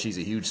wife, she's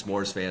a huge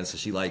s'mores fan, so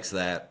she likes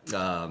that.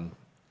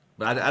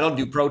 But I don't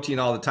do protein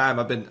all the time.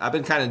 I've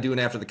been kind of doing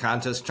after the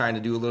contest, trying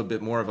to do a little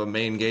bit more of a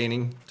main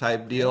gaining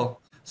type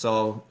deal.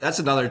 So that's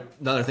another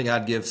thing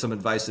I'd give some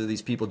advice to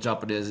these people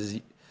jumping is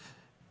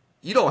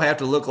you don't have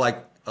to look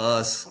like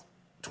us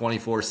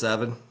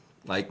 24/7.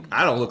 Like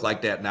I don't look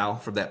like that now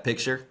from that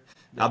picture.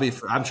 I'm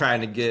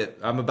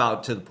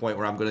about to the point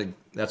where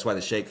that's why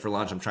the shake for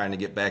lunch, I'm trying to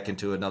get back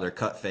into another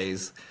cut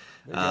phase.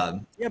 Yeah,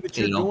 but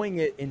you're doing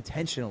it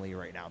intentionally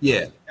right now.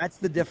 Yeah. That's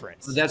the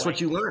difference. So that's what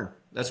you learn.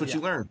 That's what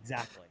you learn.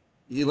 Exactly.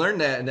 You learn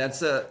that. And that's,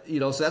 so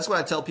that's what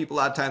I tell people a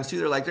lot of times too.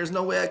 They're like, there's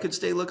no way I could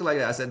stay looking like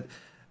that. I said,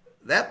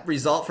 that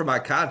result for my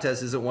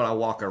contest isn't what I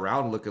walk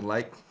around looking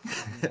like.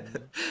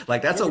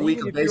 Like that's a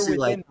week of basically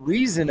like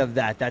reason of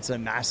that. That's a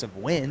massive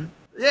win.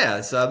 Yeah.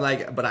 So I'm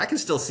like, but I can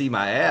still see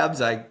my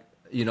abs.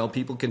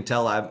 People can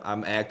tell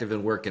I'm active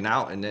and working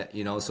out, and that,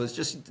 so it's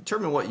just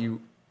determine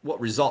what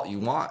result you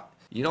want.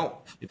 You don't.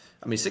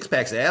 I mean,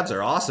 6-packs of abs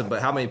are awesome,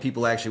 but how many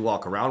people actually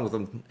walk around with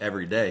them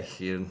every day?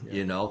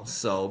 You know.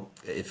 So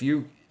if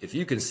you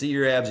can see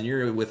your abs and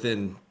you're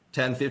within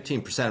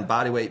 10-15% of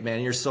body weight,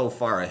 man, you're so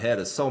far ahead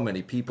of so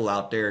many people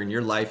out there, and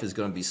your life is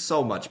going to be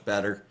so much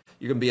better.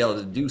 You're going to be able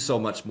to do so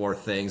much more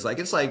things. Like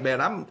it's like,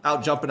 man, I'm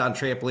out jumping on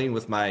trampoline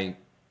with my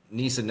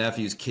niece and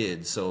nephew's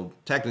kids, so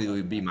technically it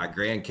would be my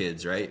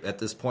grandkids, right? At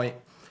this point,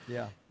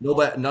 yeah.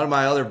 None of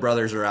my other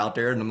brothers are out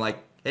there, and I'm like,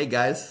 hey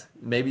guys,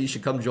 maybe you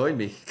should come join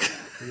me.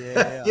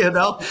 Yeah.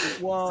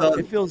 Well, so,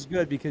 it feels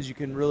good because you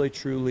can really,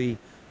 truly,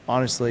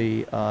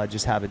 honestly,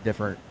 just have a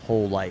different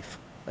whole life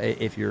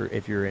if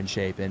you're in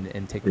shape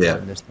and take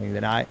part in this thing.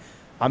 Then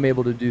I'm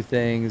able to do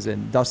things,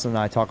 and Dustin and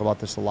I talk about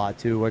this a lot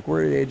too. Like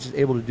we're just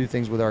able to do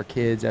things with our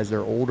kids as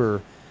they're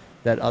older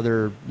that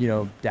other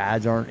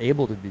dads aren't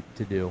able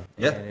to do.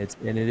 Yeah.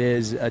 And it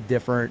is a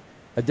different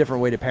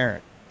way to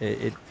parent.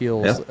 It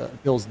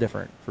feels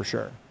different for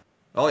sure.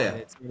 Oh yeah,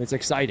 it's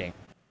exciting.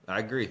 I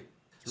agree.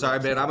 Sorry,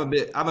 man, I'm a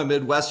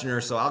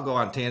Midwesterner, so I'll go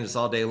on tangents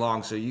all day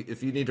long. So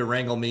if you need to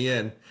wrangle me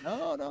in,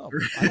 no,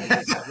 I think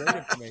this is great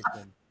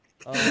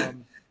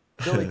information.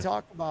 Billy,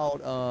 talk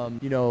about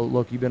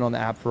look, you've been on the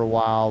app for a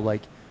while.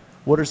 Like,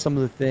 what are some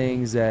of the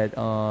things that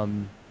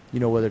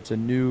whether it's a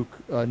new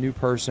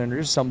person or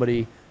just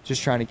somebody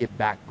just trying to get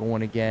back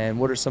going again,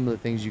 what are some of the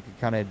things you could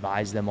kind of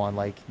advise them on?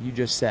 Like you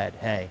just said,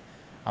 hey,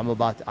 I'm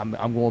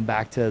going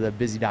back to the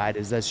busy diet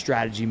as a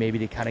strategy maybe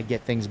to kind of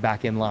get things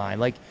back in line.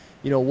 Like,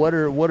 what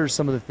are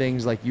some of the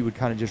things like you would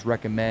kind of just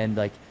recommend?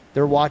 Like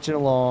they're watching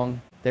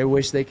along, they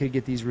wish they could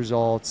get these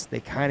results, they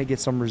kind of get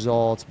some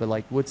results, but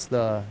like what's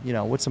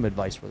some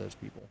advice for those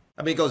people?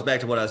 I mean, it goes back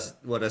to what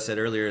I said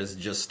earlier is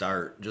just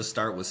start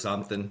with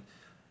something.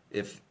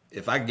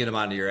 If I can get them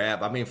onto your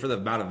app, I mean, for the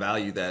amount of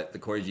value that the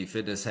CoryG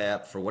Fitness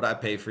app, for what I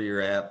pay for your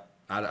app,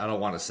 I don't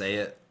want to say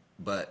it,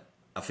 but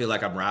I feel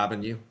like I'm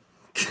robbing you.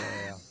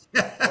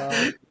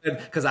 Yeah.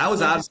 Because I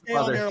was on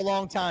there a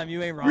long time,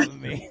 you ain't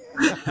robbing me.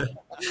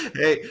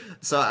 Hey,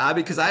 so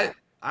because I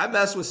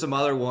messed with some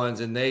other ones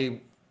and I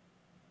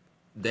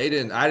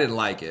didn't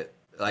like it.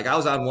 Like I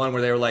was on one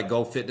where they were like,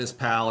 go Fitness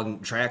Pal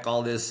and track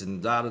all this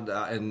and da da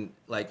da, and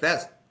like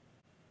that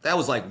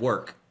was like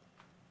work.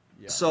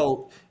 Yeah.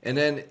 So and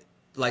then.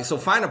 So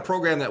find a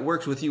program that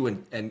works with you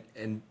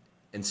and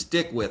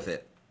stick with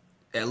it.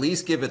 At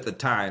least give it the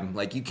time.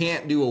 Like you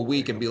can't do a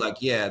week and be like,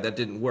 yeah, that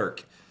didn't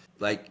work.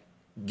 Like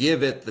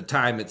give it the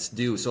time it's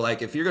due. So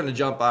like if you're going to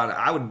jump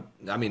on,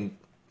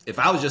 if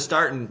I was just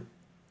starting,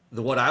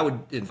 what I would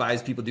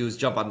advise people do is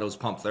jump on those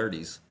pump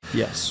 30s.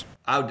 Yes.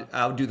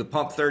 I would do the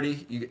pump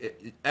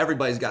 30.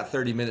 Everybody's got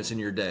 30 minutes in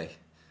your day.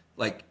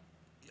 Like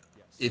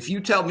if you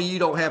tell me you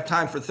don't have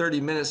time for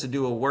 30 minutes to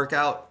do a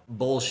workout,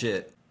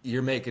 bullshit.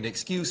 You're making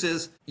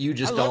excuses. You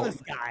just don't. Love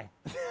this guy.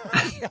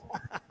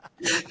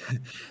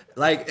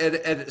 Like,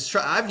 and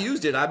I've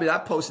used it. I mean,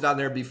 I've posted on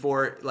there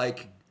before.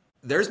 Like,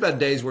 there's been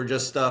days where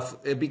just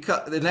stuff. And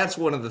that's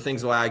one of the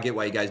things why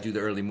you guys do the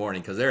early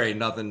morning, because there ain't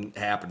nothing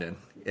happening.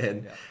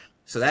 And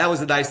so that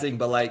was the nice thing.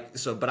 But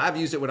but I've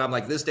used it when I'm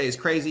like, this day is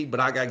crazy, but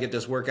I gotta get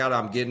this workout.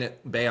 I'm getting it.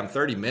 Bam,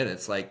 30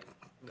 minutes. Like,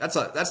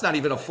 that's not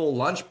even a full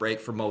lunch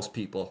break for most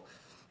people.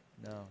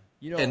 No,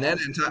 and then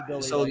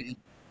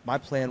my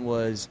plan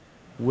was,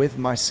 with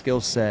my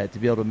skill set, to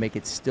be able to make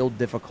it still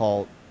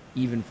difficult,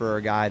 even for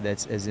a guy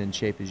that's as in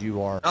shape as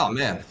you are. Oh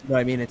man, you know what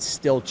I mean? It's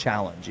still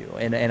challenge you,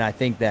 and I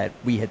think that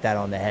we hit that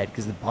on the head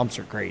because the pumps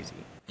are crazy.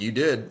 You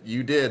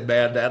did,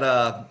 man.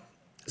 That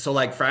so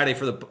like Friday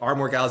for the arm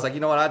workout, I was like, you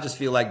know what? I just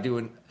feel like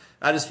doing.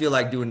 I just feel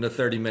like doing the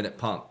 30-minute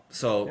pump.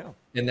 So,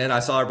 Yeah. and then I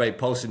saw everybody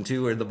posting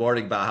too in the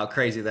morning about how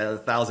crazy that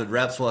 1,000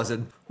 reps was,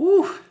 and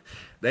whoo,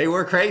 they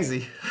were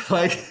crazy.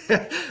 Like,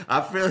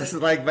 I feel this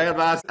is like, man,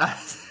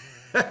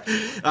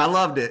 I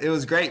loved it. It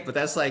was great. But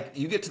that's like,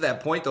 you get to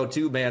that point though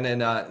too, man.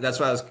 And that's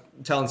what I was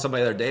telling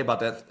somebody the other day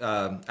about that.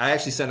 I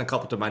actually sent a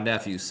couple to my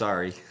nephew.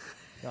 Sorry.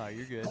 No,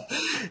 you're good.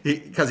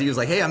 Because he was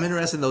like, hey, I'm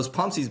interested in those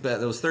pumps he's bet,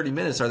 those 30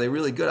 minutes. Are they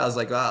really good? I was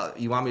like, oh,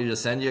 you want me to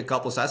just send you a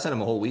couple? So I sent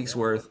him a whole week's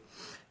worth.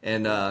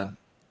 And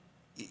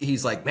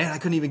he's like, man, I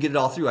couldn't even get it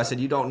all through. I said,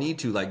 you don't need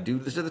to. Like,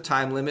 dude, this is the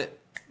time limit.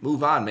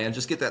 Move on, man.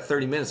 Just get that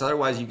 30 minutes.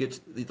 Otherwise, you get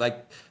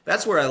like,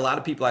 that's where a lot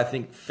of people I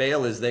think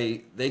fail, is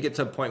they get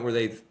to a point where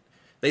they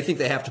think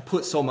they have to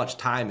put so much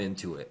time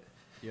into it.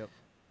 Yep.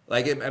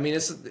 Like,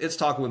 it's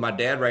talking with my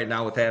dad right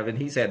now with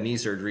he's had knee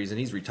surgeries and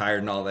he's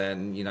retired and all that.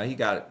 And,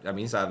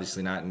 he's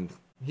obviously not, and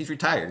he's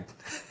retired.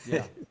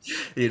 Yeah.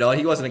 He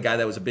wasn't a guy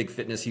that was a big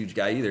fitness, huge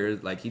guy either.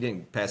 Like, he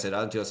didn't pass it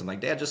on to us. I'm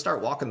like, Dad, just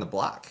start walking the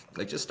block.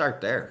 Like, just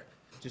start there.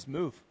 Just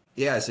move.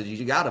 Yeah. I said,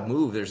 you got to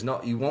move.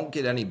 You won't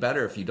get any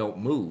better if you don't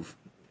move.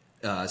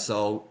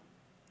 So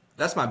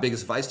that's my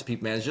biggest advice to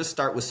people, man, is just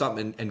start with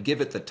something and give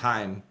it the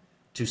time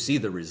to see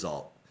the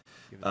result.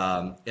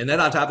 And then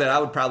on top of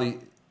that,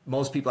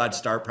 most people I'd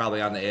start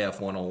probably on the AF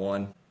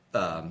 101.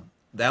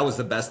 That was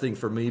the best thing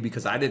for me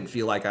because I didn't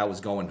feel like I was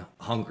going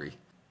hungry,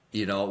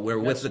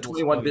 with the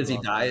 21 busy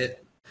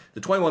diet,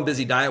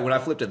 when I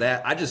flipped to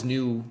that, I just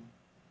knew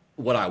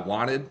what I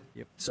wanted.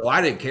 Yep. So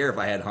I didn't care if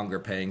I had hunger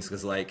pangs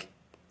because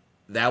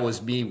that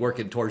was me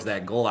working towards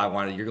that goal I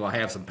wanted. You're going to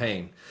have some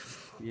pain.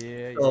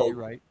 Yeah, you're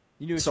right.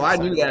 You knew. So I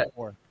knew that.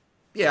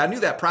 Yeah, I knew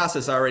that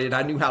process already, and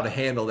I knew how to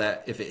handle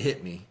that if it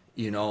hit me.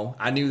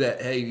 I knew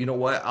that. Hey, you know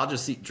what? I'll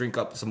just drink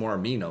up some more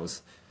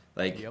aminos.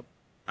 Yep.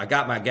 I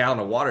got my gallon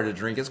of water to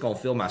drink. It's gonna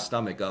fill my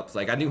stomach up.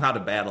 I knew how to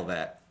battle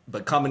that.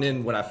 But coming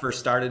in when I first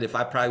started, if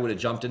I probably would have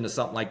jumped into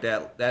something like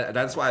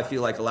that's why I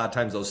feel like a lot of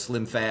times those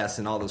slim fasts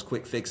and all those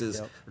quick fixes.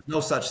 Yep. There's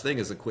no such thing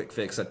as a quick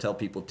fix. I tell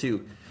people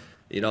too.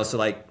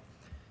 So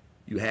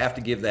you have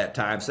to give that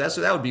time.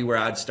 So that would be where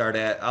I'd start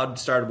at. I'd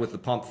start with the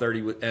pump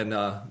 30 and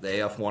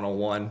the AF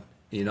 101.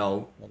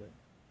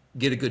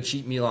 Get a good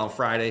cheat meal on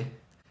Friday.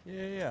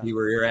 Yeah. See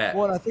where you're at.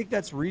 Well, I think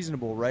that's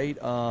reasonable, right?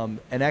 An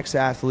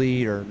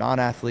ex-athlete or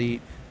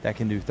non-athlete that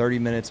can do 30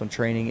 minutes on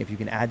training. If you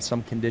can add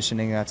some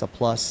conditioning, that's a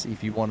plus.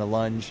 If you want to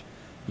lunge,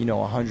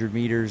 100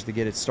 meters to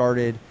get it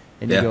started,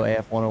 and you go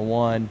AF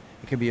 101,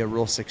 it can be a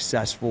real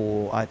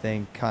successful, I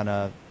think, kind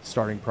of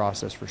starting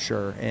process for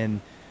sure.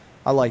 And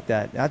I like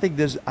that. I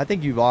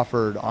think you've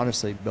offered,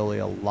 honestly, Billy,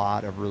 a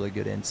lot of really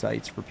good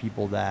insights for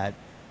people that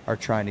are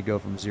trying to go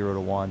from 0 to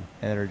 1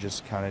 and that are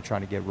just kind of trying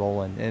to get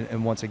rolling.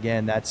 And once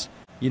again, that's,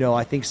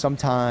 I think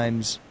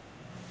sometimes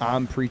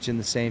I'm preaching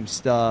the same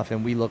stuff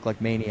and we look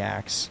like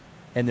maniacs,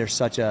 and there's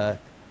such a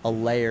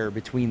layer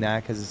between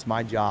that because it's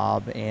my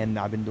job and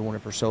I've been doing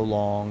it for so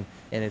long,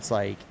 and it's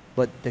like,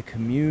 but the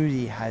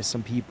community has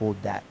some people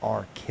that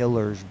are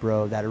killers,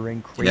 bro, that are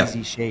in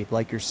crazy shape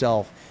like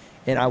yourself.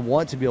 And I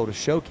want to be able to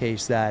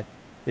showcase that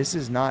this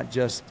is not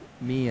just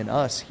me and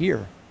us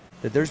here,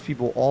 that there's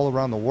people all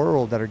around the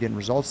world that are getting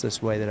results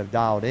this way, that have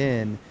dialed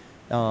in,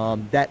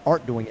 that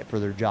aren't doing it for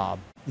their job.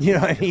 You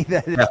know what I mean?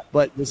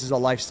 But this is a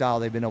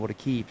lifestyle they've been able to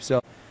keep.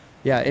 So,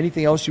 yeah,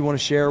 anything else you want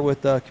to share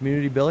with the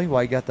community, Billy,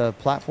 while you got the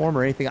platform,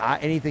 or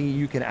anything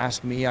you can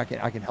ask me, I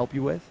can help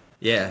you with?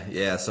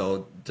 Yeah.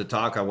 So to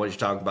talk on what you're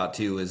talking about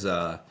too is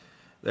there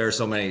are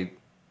so many.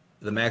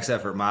 The Max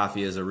Effort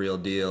Mafia is a real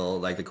deal,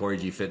 like the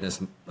CoryG Fitness,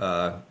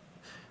 the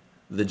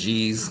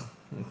G's,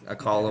 I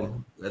call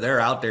them. They're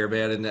out there,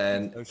 man,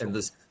 and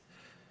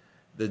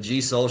the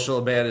G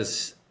social, man,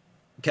 has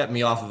kept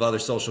me off of other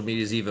social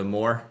medias even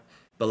more.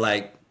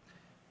 But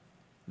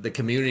the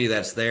community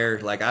that's there,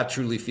 I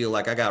truly feel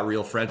like I got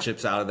real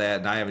friendships out of that,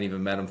 and I haven't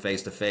even met them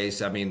face to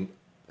face. I mean,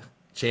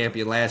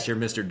 champion last year,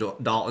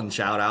 Mr. Dalton,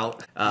 shout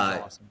out.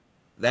 Awesome.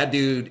 That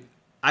dude,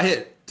 I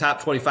hit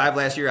top 25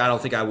 last year. I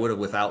don't think I would have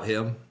without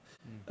him.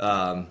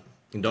 And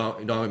don't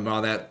get me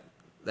wrong,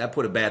 that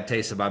put a bad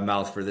taste in my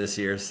mouth for this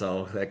year.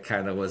 So that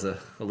kind of was a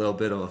little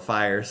bit of a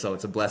fire. So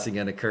it's a blessing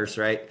and a curse,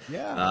 right?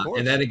 Yeah. Of course.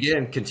 And then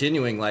again,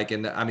 continuing,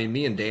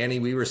 me and Danny,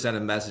 we were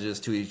sending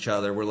messages to each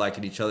other. We're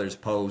liking each other's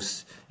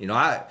posts.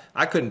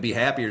 I couldn't be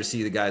happier to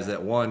see the guys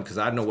that won, because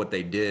I know what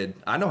they did.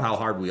 I know how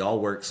hard we all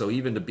work. So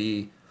even if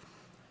you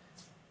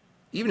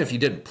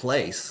didn't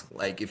place,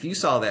 if you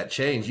saw that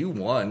change, you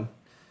won.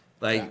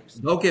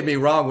 Don't get me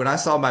wrong. When I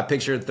saw my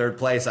picture in third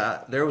place,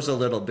 there was a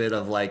little bit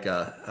of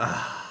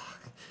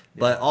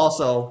but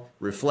also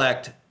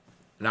reflect.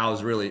 And I'm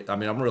really,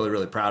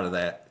 really proud of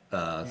that.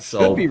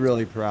 Should be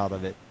really proud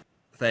of it.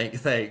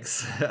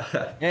 Thanks.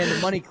 And the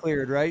money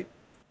cleared, right?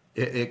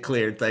 It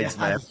cleared. Thanks,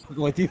 man.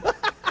 With you.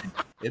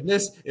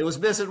 It was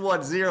missing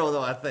 1-0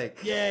 though, I think.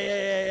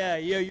 Yeah.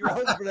 You're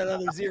hoping for that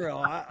other 0.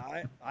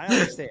 I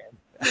understand.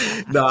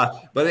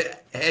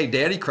 But hey,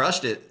 Danny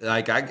crushed it.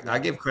 I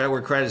give credit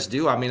where credit's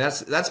due. I mean,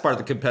 that's part of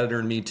the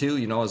competitor in me too.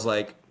 Is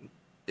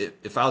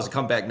if I was to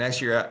come back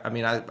next year, I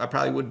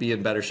probably would be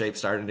in better shape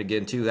starting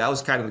again too. That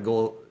was kind of the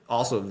goal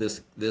also of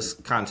this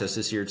contest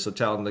this year. So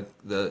telling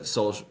the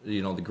social,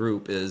 the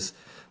group is,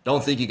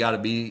 don't think you got to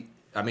be.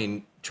 I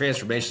mean,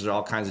 transformations are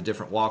all kinds of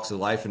different walks of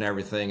life and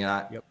everything.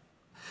 And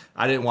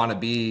I didn't want to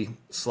be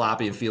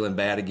sloppy and feeling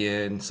bad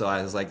again. So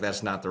I was like,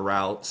 that's not the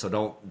route.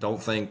 So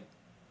don't think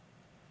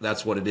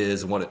that's what it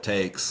is and what it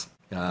takes.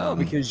 No,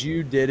 because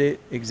you did it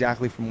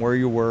exactly from where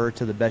you were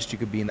to the best you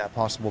could be in that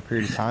possible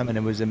period of time, and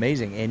it was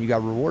amazing, and you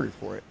got rewarded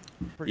for it.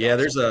 Yeah,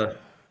 awesome.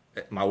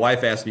 My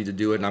wife asked me to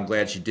do it, and I'm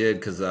glad she did,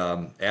 because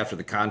after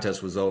the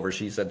contest was over,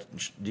 she said,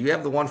 do you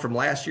have the one from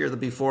last year, the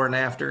before and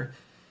after?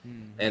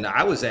 And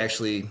I was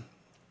actually,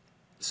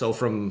 so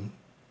from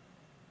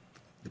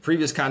the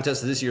previous contest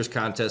to this year's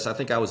contest, I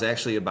think I was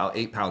actually about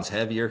 8 pounds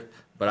heavier,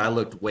 but I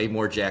looked way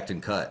more jacked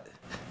and cut.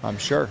 I'm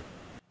sure.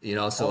 So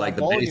all like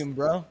the volume, base,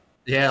 bro.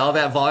 Yeah, all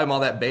that volume,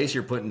 all that base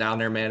you're putting down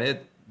there, man.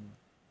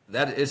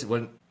 That is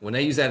when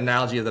they use that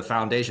analogy of the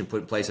foundation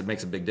put in place, it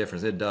makes a big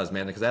difference. It does,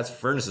 man, because that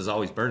furnace is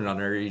always burning on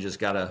there. You just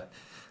gotta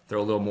throw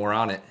a little more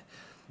on it.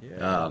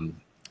 Yeah.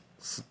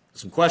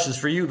 Some questions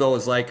for you though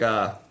is like,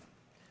 I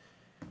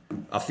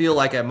feel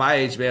like at my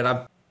age,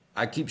 man,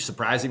 I keep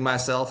surprising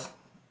myself.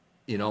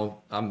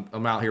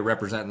 I'm out here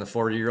representing the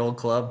 40-year-old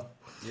club.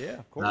 Yeah,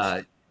 of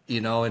course.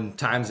 And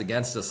time's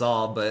against us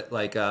all, but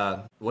like,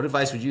 what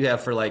advice would you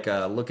have for like,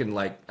 looking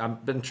like,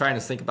 I've been trying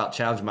to think about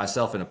challenging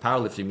myself in a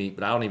powerlifting meet,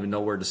 but I don't even know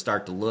where to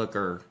start to look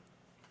or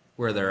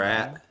where they're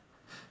at.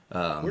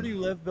 Where do you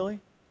live, Billy?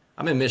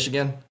 I'm in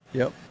Michigan.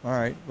 Yep. All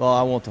right. Well,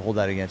 I won't hold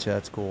that against you.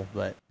 That's cool,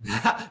 but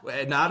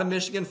not a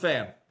Michigan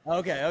fan.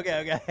 Okay.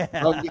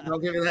 Don't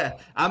give me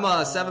that.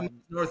 I'm 7 minutes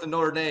north of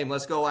Notre Dame.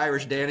 Let's go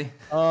Irish, Danny.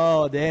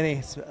 Oh,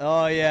 Danny.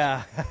 Oh,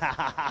 yeah.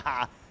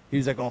 He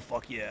was like, oh,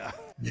 fuck yeah.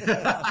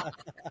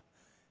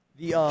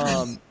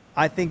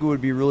 I think it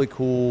would be really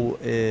cool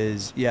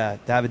is, to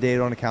have a date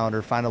on a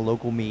calendar, find a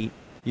local meet,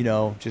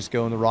 just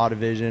go in the raw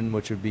division,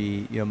 which would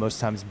be, most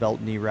times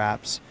belt knee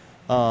wraps.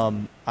 I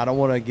don't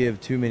want to give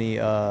too many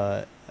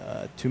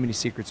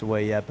secrets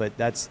away yet, but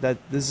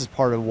this is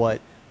part of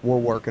what we're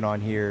working on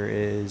here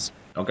is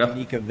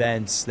unique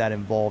events that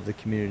involve the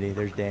community.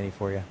 There's Danny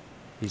for you.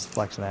 He's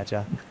flexing at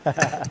you.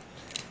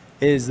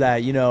 Is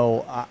that,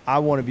 I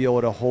want to be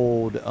able to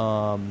hold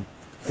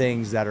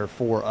things that are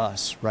for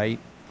us, right?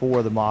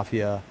 For the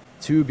Mafia,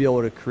 to be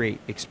able to create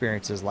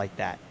experiences like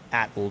that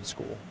at Old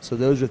School. So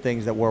those are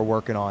things that we're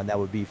working on that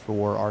would be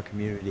for our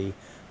community.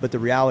 But the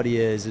reality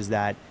is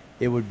that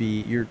it would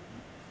be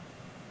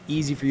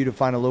easy for you to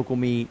find a local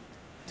meet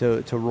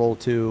to roll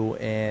to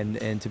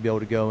and to be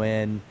able to go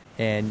in,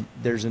 and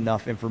there's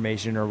enough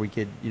information, or we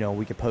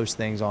could post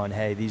things on,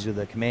 hey, these are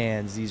the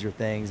commands, these are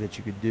things that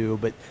you could do.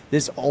 But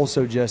this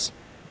also just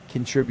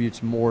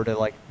contributes more to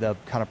like the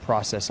kind of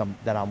process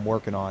that I'm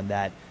working on,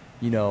 that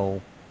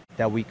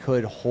that we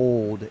could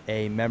hold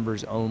a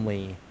members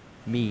only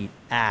meet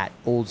at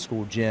Old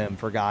School Gym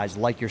for guys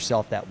like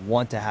yourself that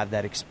want to have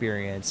that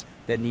experience,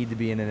 that need to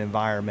be in an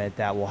environment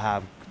that will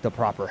have the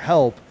proper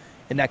help,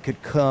 and that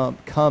could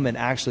come and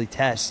actually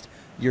test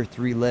your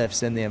 3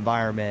 lifts in the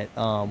environment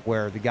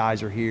where the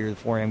guys are here, the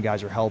 4am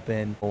guys are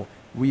helping.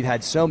 We've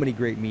had so many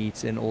great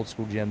meets in Old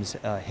School Gym's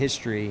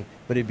history,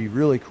 but it'd be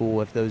really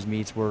cool if those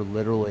meets were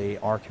literally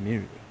our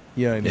community.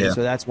 You know what I mean? Yeah.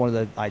 So that's one of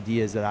the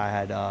ideas that I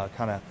had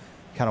kind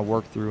of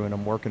worked through and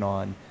I'm working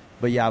on.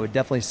 But yeah, I would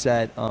definitely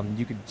set,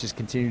 you could just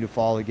continue to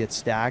follow Get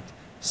Stacked,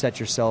 set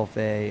yourself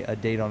a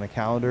date on the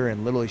calendar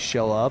and literally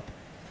show up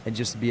and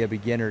just be a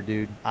beginner,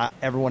 dude.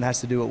 Everyone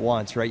has to do it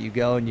once, right? You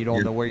go and you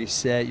don't know where you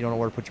sit, you don't know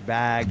where to put your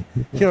bag,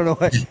 you don't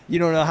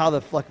know how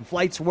the fucking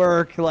flights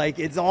work. Like,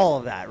 it's all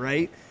of that,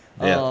 right?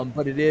 Yeah.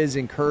 But it is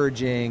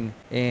encouraging,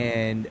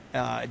 and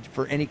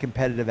for any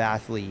competitive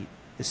athlete,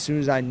 as soon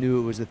as I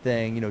knew it was a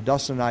thing,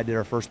 Dustin and I did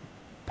our first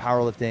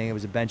powerlifting. It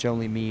was a bench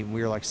only meet, and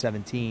we were like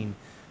 17,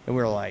 and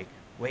we were like,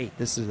 wait,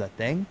 this is a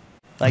thing?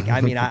 Like,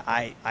 I mean,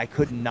 I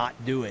could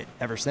not do it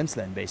ever since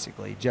then,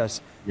 basically.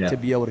 Just to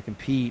be able to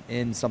compete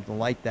in something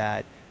like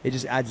that, it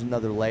just adds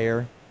another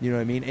layer, you know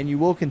what I mean? And you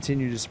will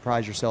continue to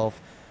surprise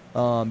yourself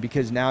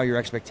because now your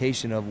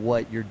expectation of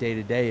what your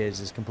day-to-day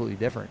is completely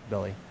different,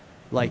 Billy.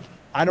 Like,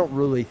 I don't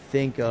really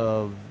think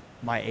of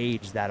my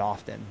age that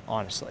often,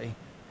 honestly.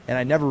 And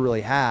I never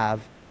really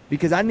have,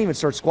 because I didn't even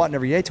start squatting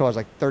every day till I was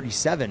like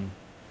 37.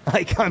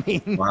 Like, I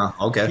mean, wow,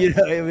 okay.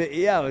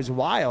 It was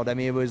wild. I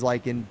mean, it was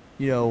like in,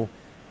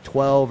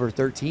 12 or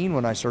 13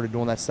 when I started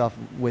doing that stuff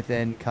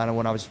within kind of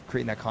when I was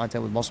creating that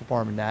content with Muscle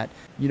Farm and that,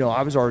 I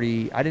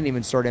didn't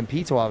even start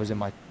MP till I was in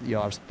my,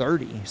 I was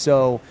 30.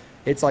 So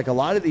it's like a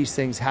lot of these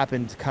things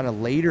happened kind of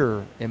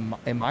later in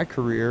my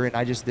career, and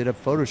I just did a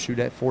photo shoot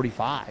at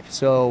 45.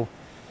 So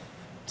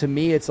to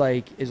me, it's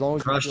like, as long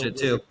as crushed it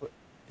too.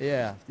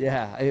 Yeah,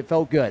 it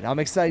felt good. I'm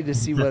excited to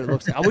see what it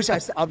looks like.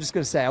 I'm just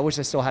gonna say, I wish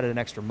I still had an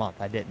extra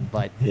month. I didn't,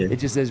 but it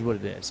just is what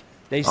it is.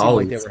 They seem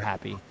like they were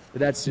happy, but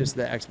that's just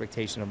the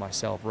expectation of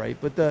myself, right?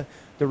 But the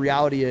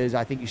reality is,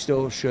 I think you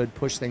still should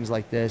push things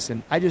like this.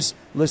 And I just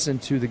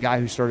listened to the guy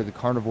who started the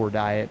carnivore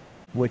diet,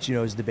 which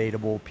is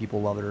debatable.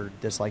 People love it or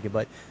dislike it,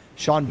 but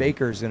Sean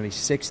Baker is gonna be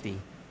 60,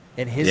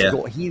 and his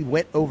goal, he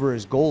went over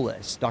his goal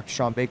list, Dr.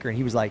 Sean Baker, and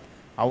he was like,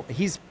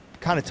 he's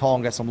kind of tall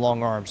and got some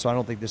long arms, so I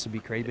don't think this would be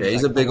crazy. Yeah,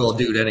 he's like, a big old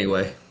dude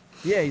anyway.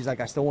 Yeah, he's like,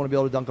 I still want to be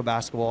able to dunk a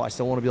basketball. I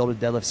still want to be able to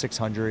deadlift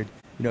 600.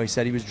 You know, he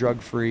said he was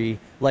drug-free.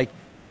 Like,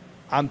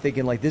 I'm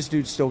thinking, like, this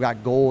dude's still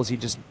got goals. He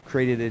just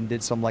created and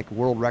did some, like,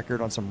 world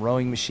record on some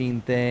rowing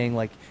machine thing.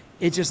 Like,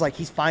 it's just like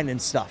he's finding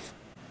stuff.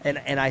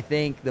 And I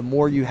think the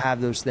more you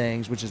have those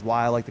things, which is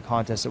why I like the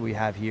contest that we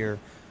have here,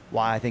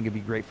 why I think it'd be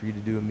great for you to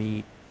do a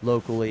meet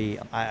locally.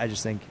 I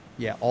just think,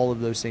 yeah, all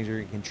of those things are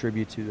going to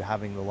contribute to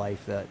having the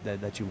life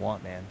that you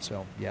want, man.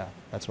 So, yeah,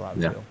 that's what I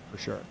would do for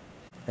sure.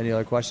 Any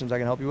other questions I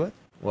can help you with?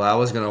 Well, I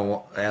was going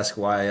to ask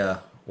why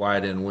I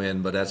didn't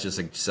win, but that's just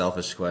a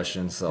selfish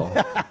question. So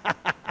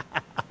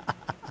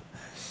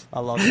I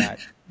love that.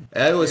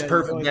 It was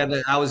perfect,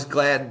 man. I was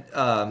glad.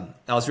 I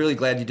was really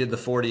glad you did the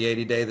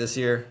 40-80 day this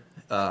year,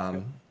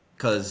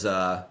 because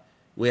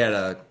we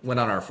went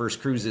on our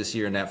first cruise this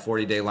year, and that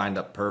 40-day lined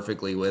up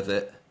perfectly with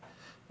it.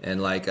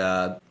 And like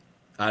I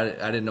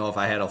didn't know if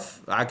I had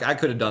I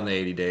could have done the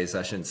 80 days.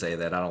 I shouldn't say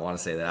that. I don't want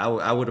to say that.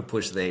 I would have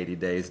pushed the 80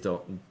 days.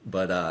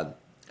 But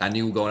I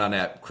knew going on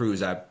that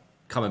cruise,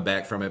 coming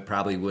back from it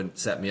probably wouldn't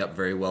set me up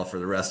very well for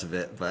the rest of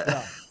it. But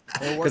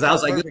because I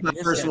was like, this is my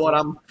first one.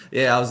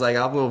 I was like,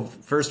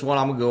 first one,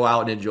 I'm gonna go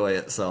out and enjoy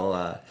it.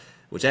 So,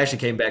 which actually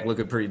came back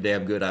looking pretty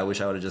damn good. I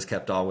wish I would have just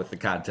kept on with the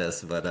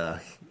contest.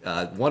 But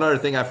one other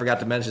thing I forgot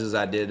to mention is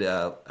I did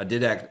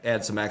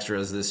add some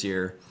extras this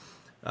year,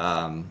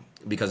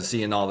 because of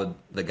seeing all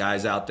the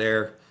guys out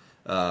there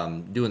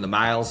doing the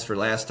miles for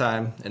last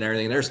time and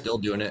everything. They're still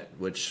doing it,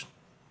 which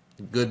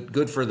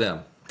good for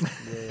them.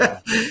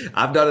 Yeah.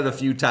 I've done it a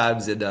few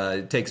times, and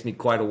it takes me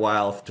quite a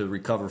while to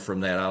recover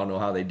from that. I don't know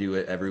how they do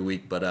it every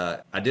week,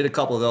 but I did a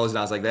couple of those, and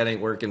I was like, that ain't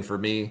working for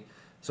me.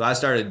 So I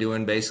started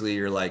doing basically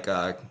your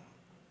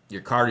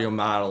cardio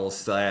model /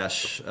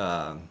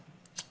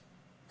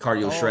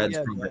 cardio shreds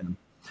program.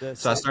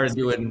 So I started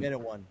doing minute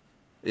one.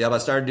 Yeah, but I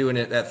started doing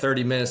it at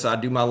 30 minutes. So I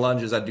do my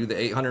lunges. I do the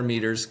 800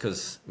 meters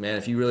because, man,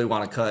 if you really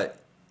want to cut,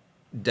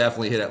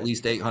 definitely hit at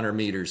least 800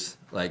 meters.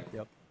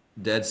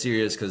 Dead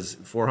serious, because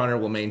 400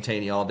 will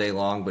maintain you all day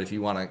long. But if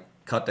you want to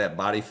cut that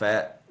body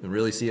fat and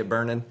really see it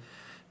burning.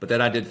 But then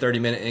I did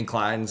 30-minute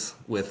inclines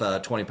with a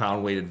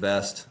 20-pound weighted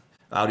vest.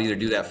 I would either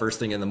do that first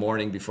thing in the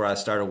morning before I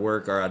started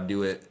work, or I'd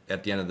do it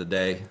at the end of the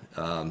day.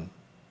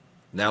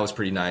 That was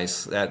pretty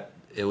nice.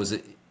 It was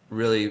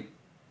really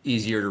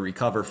easier to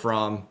recover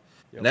from.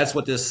 Yep. And that's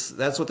what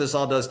this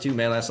all does too,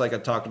 man. That's like I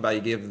talked about.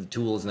 You give the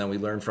tools, and then we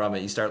learn from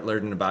it. You start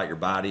learning about your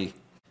body.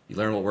 You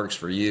learn what works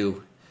for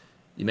you.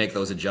 You make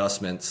those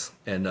adjustments,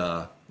 and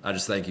I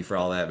just thank you for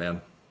all that, man.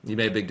 You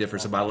made a big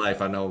difference in my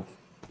life. I know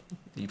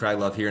you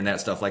probably love hearing that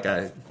stuff,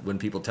 when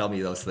people tell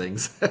me those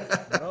things.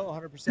 No,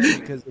 100%.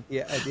 Because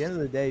at the end of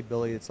the day,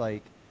 Billy, it's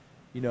like,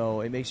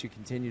 it makes you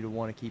continue to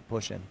want to keep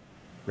pushing,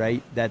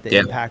 right? That the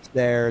impact's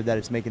there, that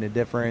it's making a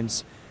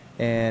difference.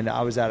 And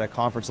I was at a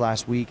conference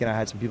last week, and I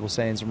had some people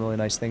saying some really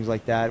nice things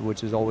like that,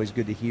 which is always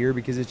good to hear,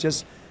 because it's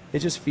just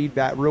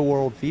feedback, real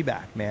world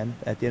feedback, man.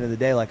 At the end of the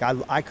day, like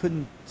I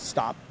couldn't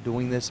stop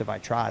doing this if I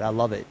tried. I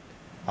love it.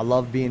 I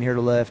love being here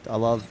to lift. I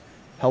love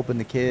helping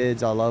the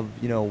kids. I love,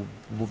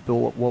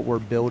 what we're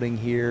building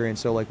here. And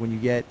so, like, when you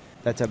get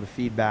that type of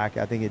feedback,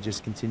 I think it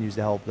just continues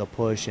to help the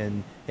push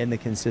and the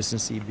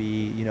consistency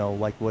be,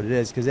 like what it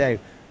is. Because, hey,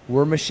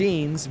 we're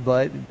machines,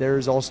 but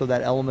there's also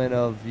that element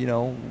of,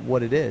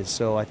 what it is.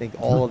 So I think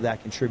all of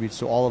that contributes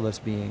to all of us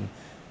being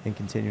and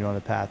continuing on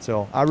the path.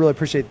 So I really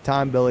appreciate the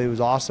time, Billy. It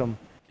was awesome.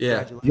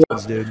 Yeah.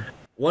 Congratulations, dude.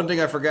 One thing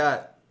I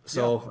forgot,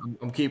 so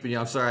I'm keeping you.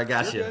 I'm sorry I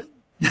got you. Good.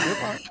 You're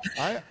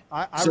fine.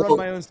 I run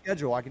my own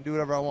schedule. I can do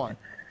whatever I want.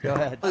 Go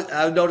ahead.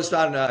 I noticed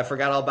I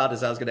forgot all about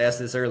this. I was going to ask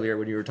this earlier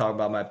when you were talking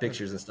about my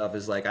pictures and stuff.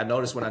 Is like I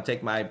noticed when I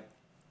take my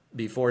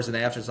befores and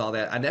afters and all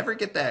that, I never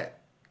get that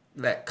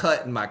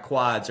cut in my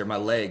quads or my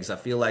legs. I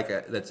feel like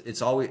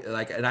it's always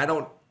like, and I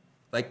don't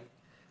like.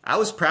 I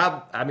was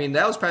proud. I mean,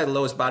 that was probably the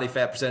lowest body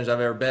fat percentage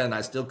I've ever been, and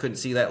I still couldn't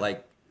see that.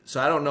 Like,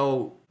 so I don't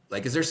know.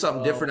 Like, is there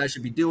something different I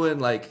should be doing?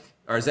 Like,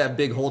 or is that a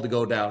big hole to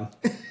go down?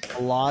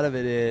 A lot of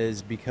it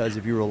is because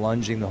if you were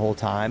lunging the whole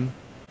time,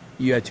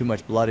 you had too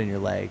much blood in your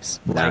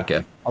legs. Like,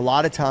 okay. A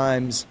lot of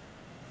times,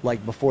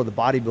 like before the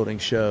bodybuilding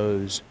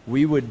shows,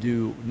 we would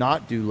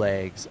not do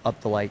legs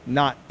up to like,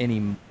 not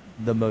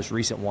the most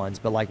recent ones,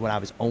 but like when I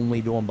was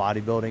only doing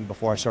bodybuilding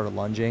before I started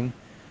lunging,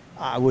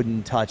 I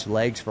wouldn't touch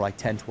legs for like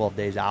 10, 12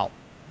 days out.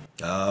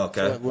 Oh,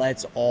 okay. So it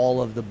lets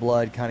all of the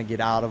blood kind of get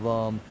out of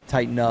them,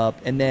 tighten up.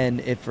 And then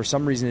if for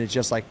some reason it's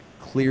just like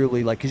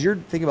clearly like, because you're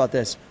thinking about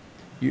this,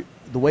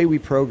 the way we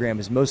program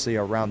is mostly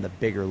around the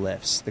bigger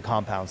lifts, the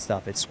compound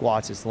stuff. It's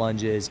squats, it's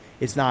lunges.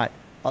 It's not,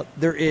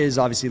 there is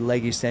obviously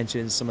leg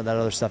extensions, some of that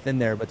other stuff in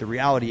there. But the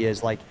reality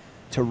is, like,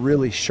 to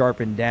really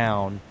sharpen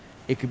down,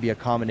 it could be a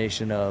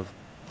combination of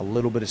a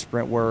little bit of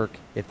sprint work.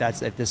 If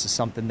this is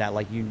something that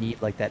like you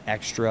need, like that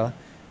extra,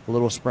 a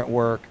little sprint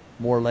work,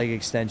 more leg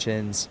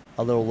extensions,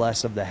 a little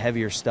less of the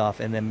heavier stuff,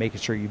 and then making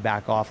sure you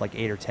back off like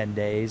 8 or 10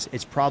 days.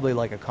 It's probably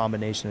like a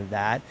combination of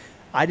that.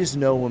 I just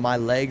know when my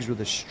legs were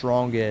the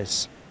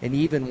strongest, and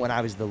even when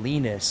I was the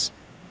leanest,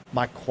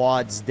 my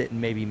quads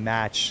didn't maybe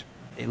match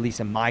at least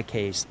in my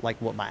case,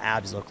 like what my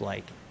abs look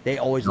like. They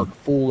always look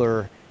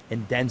fuller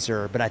and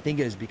denser, but I think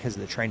it was because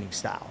of the training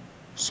style.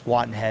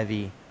 Squatting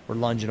heavy, we're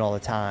lunging all the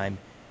time.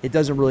 It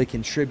doesn't really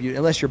contribute,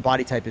 unless your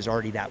body type is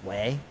already that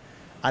way.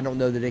 I don't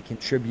know that it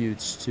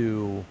contributes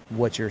to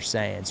what you're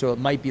saying. So it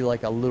might be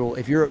like a little,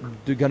 if you're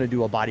going to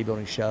do a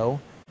bodybuilding show,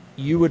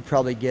 you would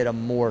probably get a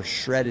more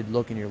shredded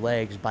look in your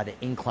legs by the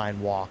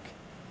incline walk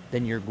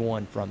than you're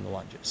going from the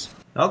lunges.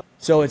 Oh.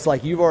 So it's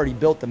like you've already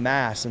built the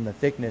mass and the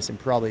thickness, and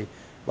probably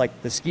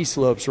like the ski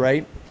slopes,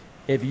 right?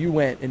 If you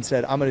went and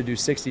said, I'm going to do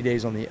 60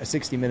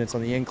 minutes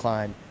on the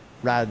incline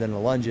rather than the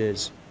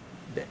lunges,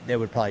 they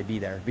would probably be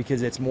there,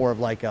 because it's more of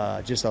like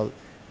just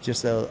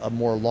a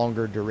more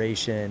longer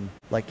duration,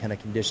 like kind of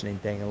conditioning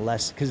thing, and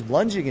less, because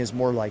lunging is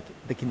more like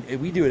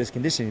we do it as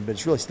conditioning, but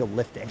it's really still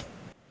lifting.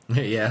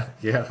 Yeah.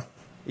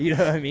 You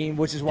know what I mean?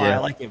 Which is why I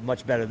like it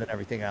much better than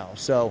everything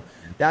else. So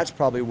that's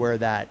probably where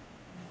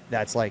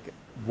that's like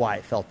why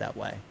it felt that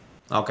way.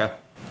 Okay.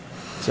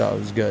 So it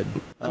was good.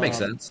 That makes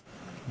sense.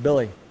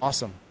 Billy,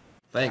 awesome.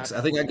 Thanks.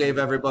 I think I gave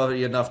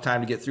everybody enough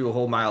time to get through a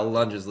whole mile of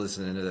lunges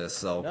listening to this.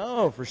 So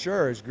No, for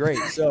sure. It's great.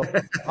 So,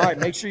 all right,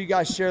 make sure you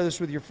guys share this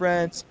with your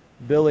friends.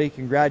 Billy,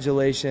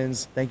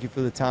 congratulations. Thank you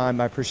for the time.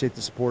 I appreciate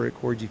the support at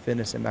CoryG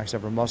Fitness and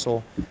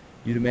MaxEffortMuscle.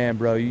 You the man,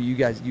 bro. You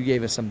guys, you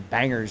gave us some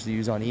bangers to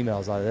use on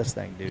emails out of this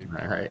thing, dude.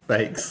 All right.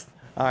 Thanks.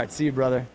 All right. See you, brother.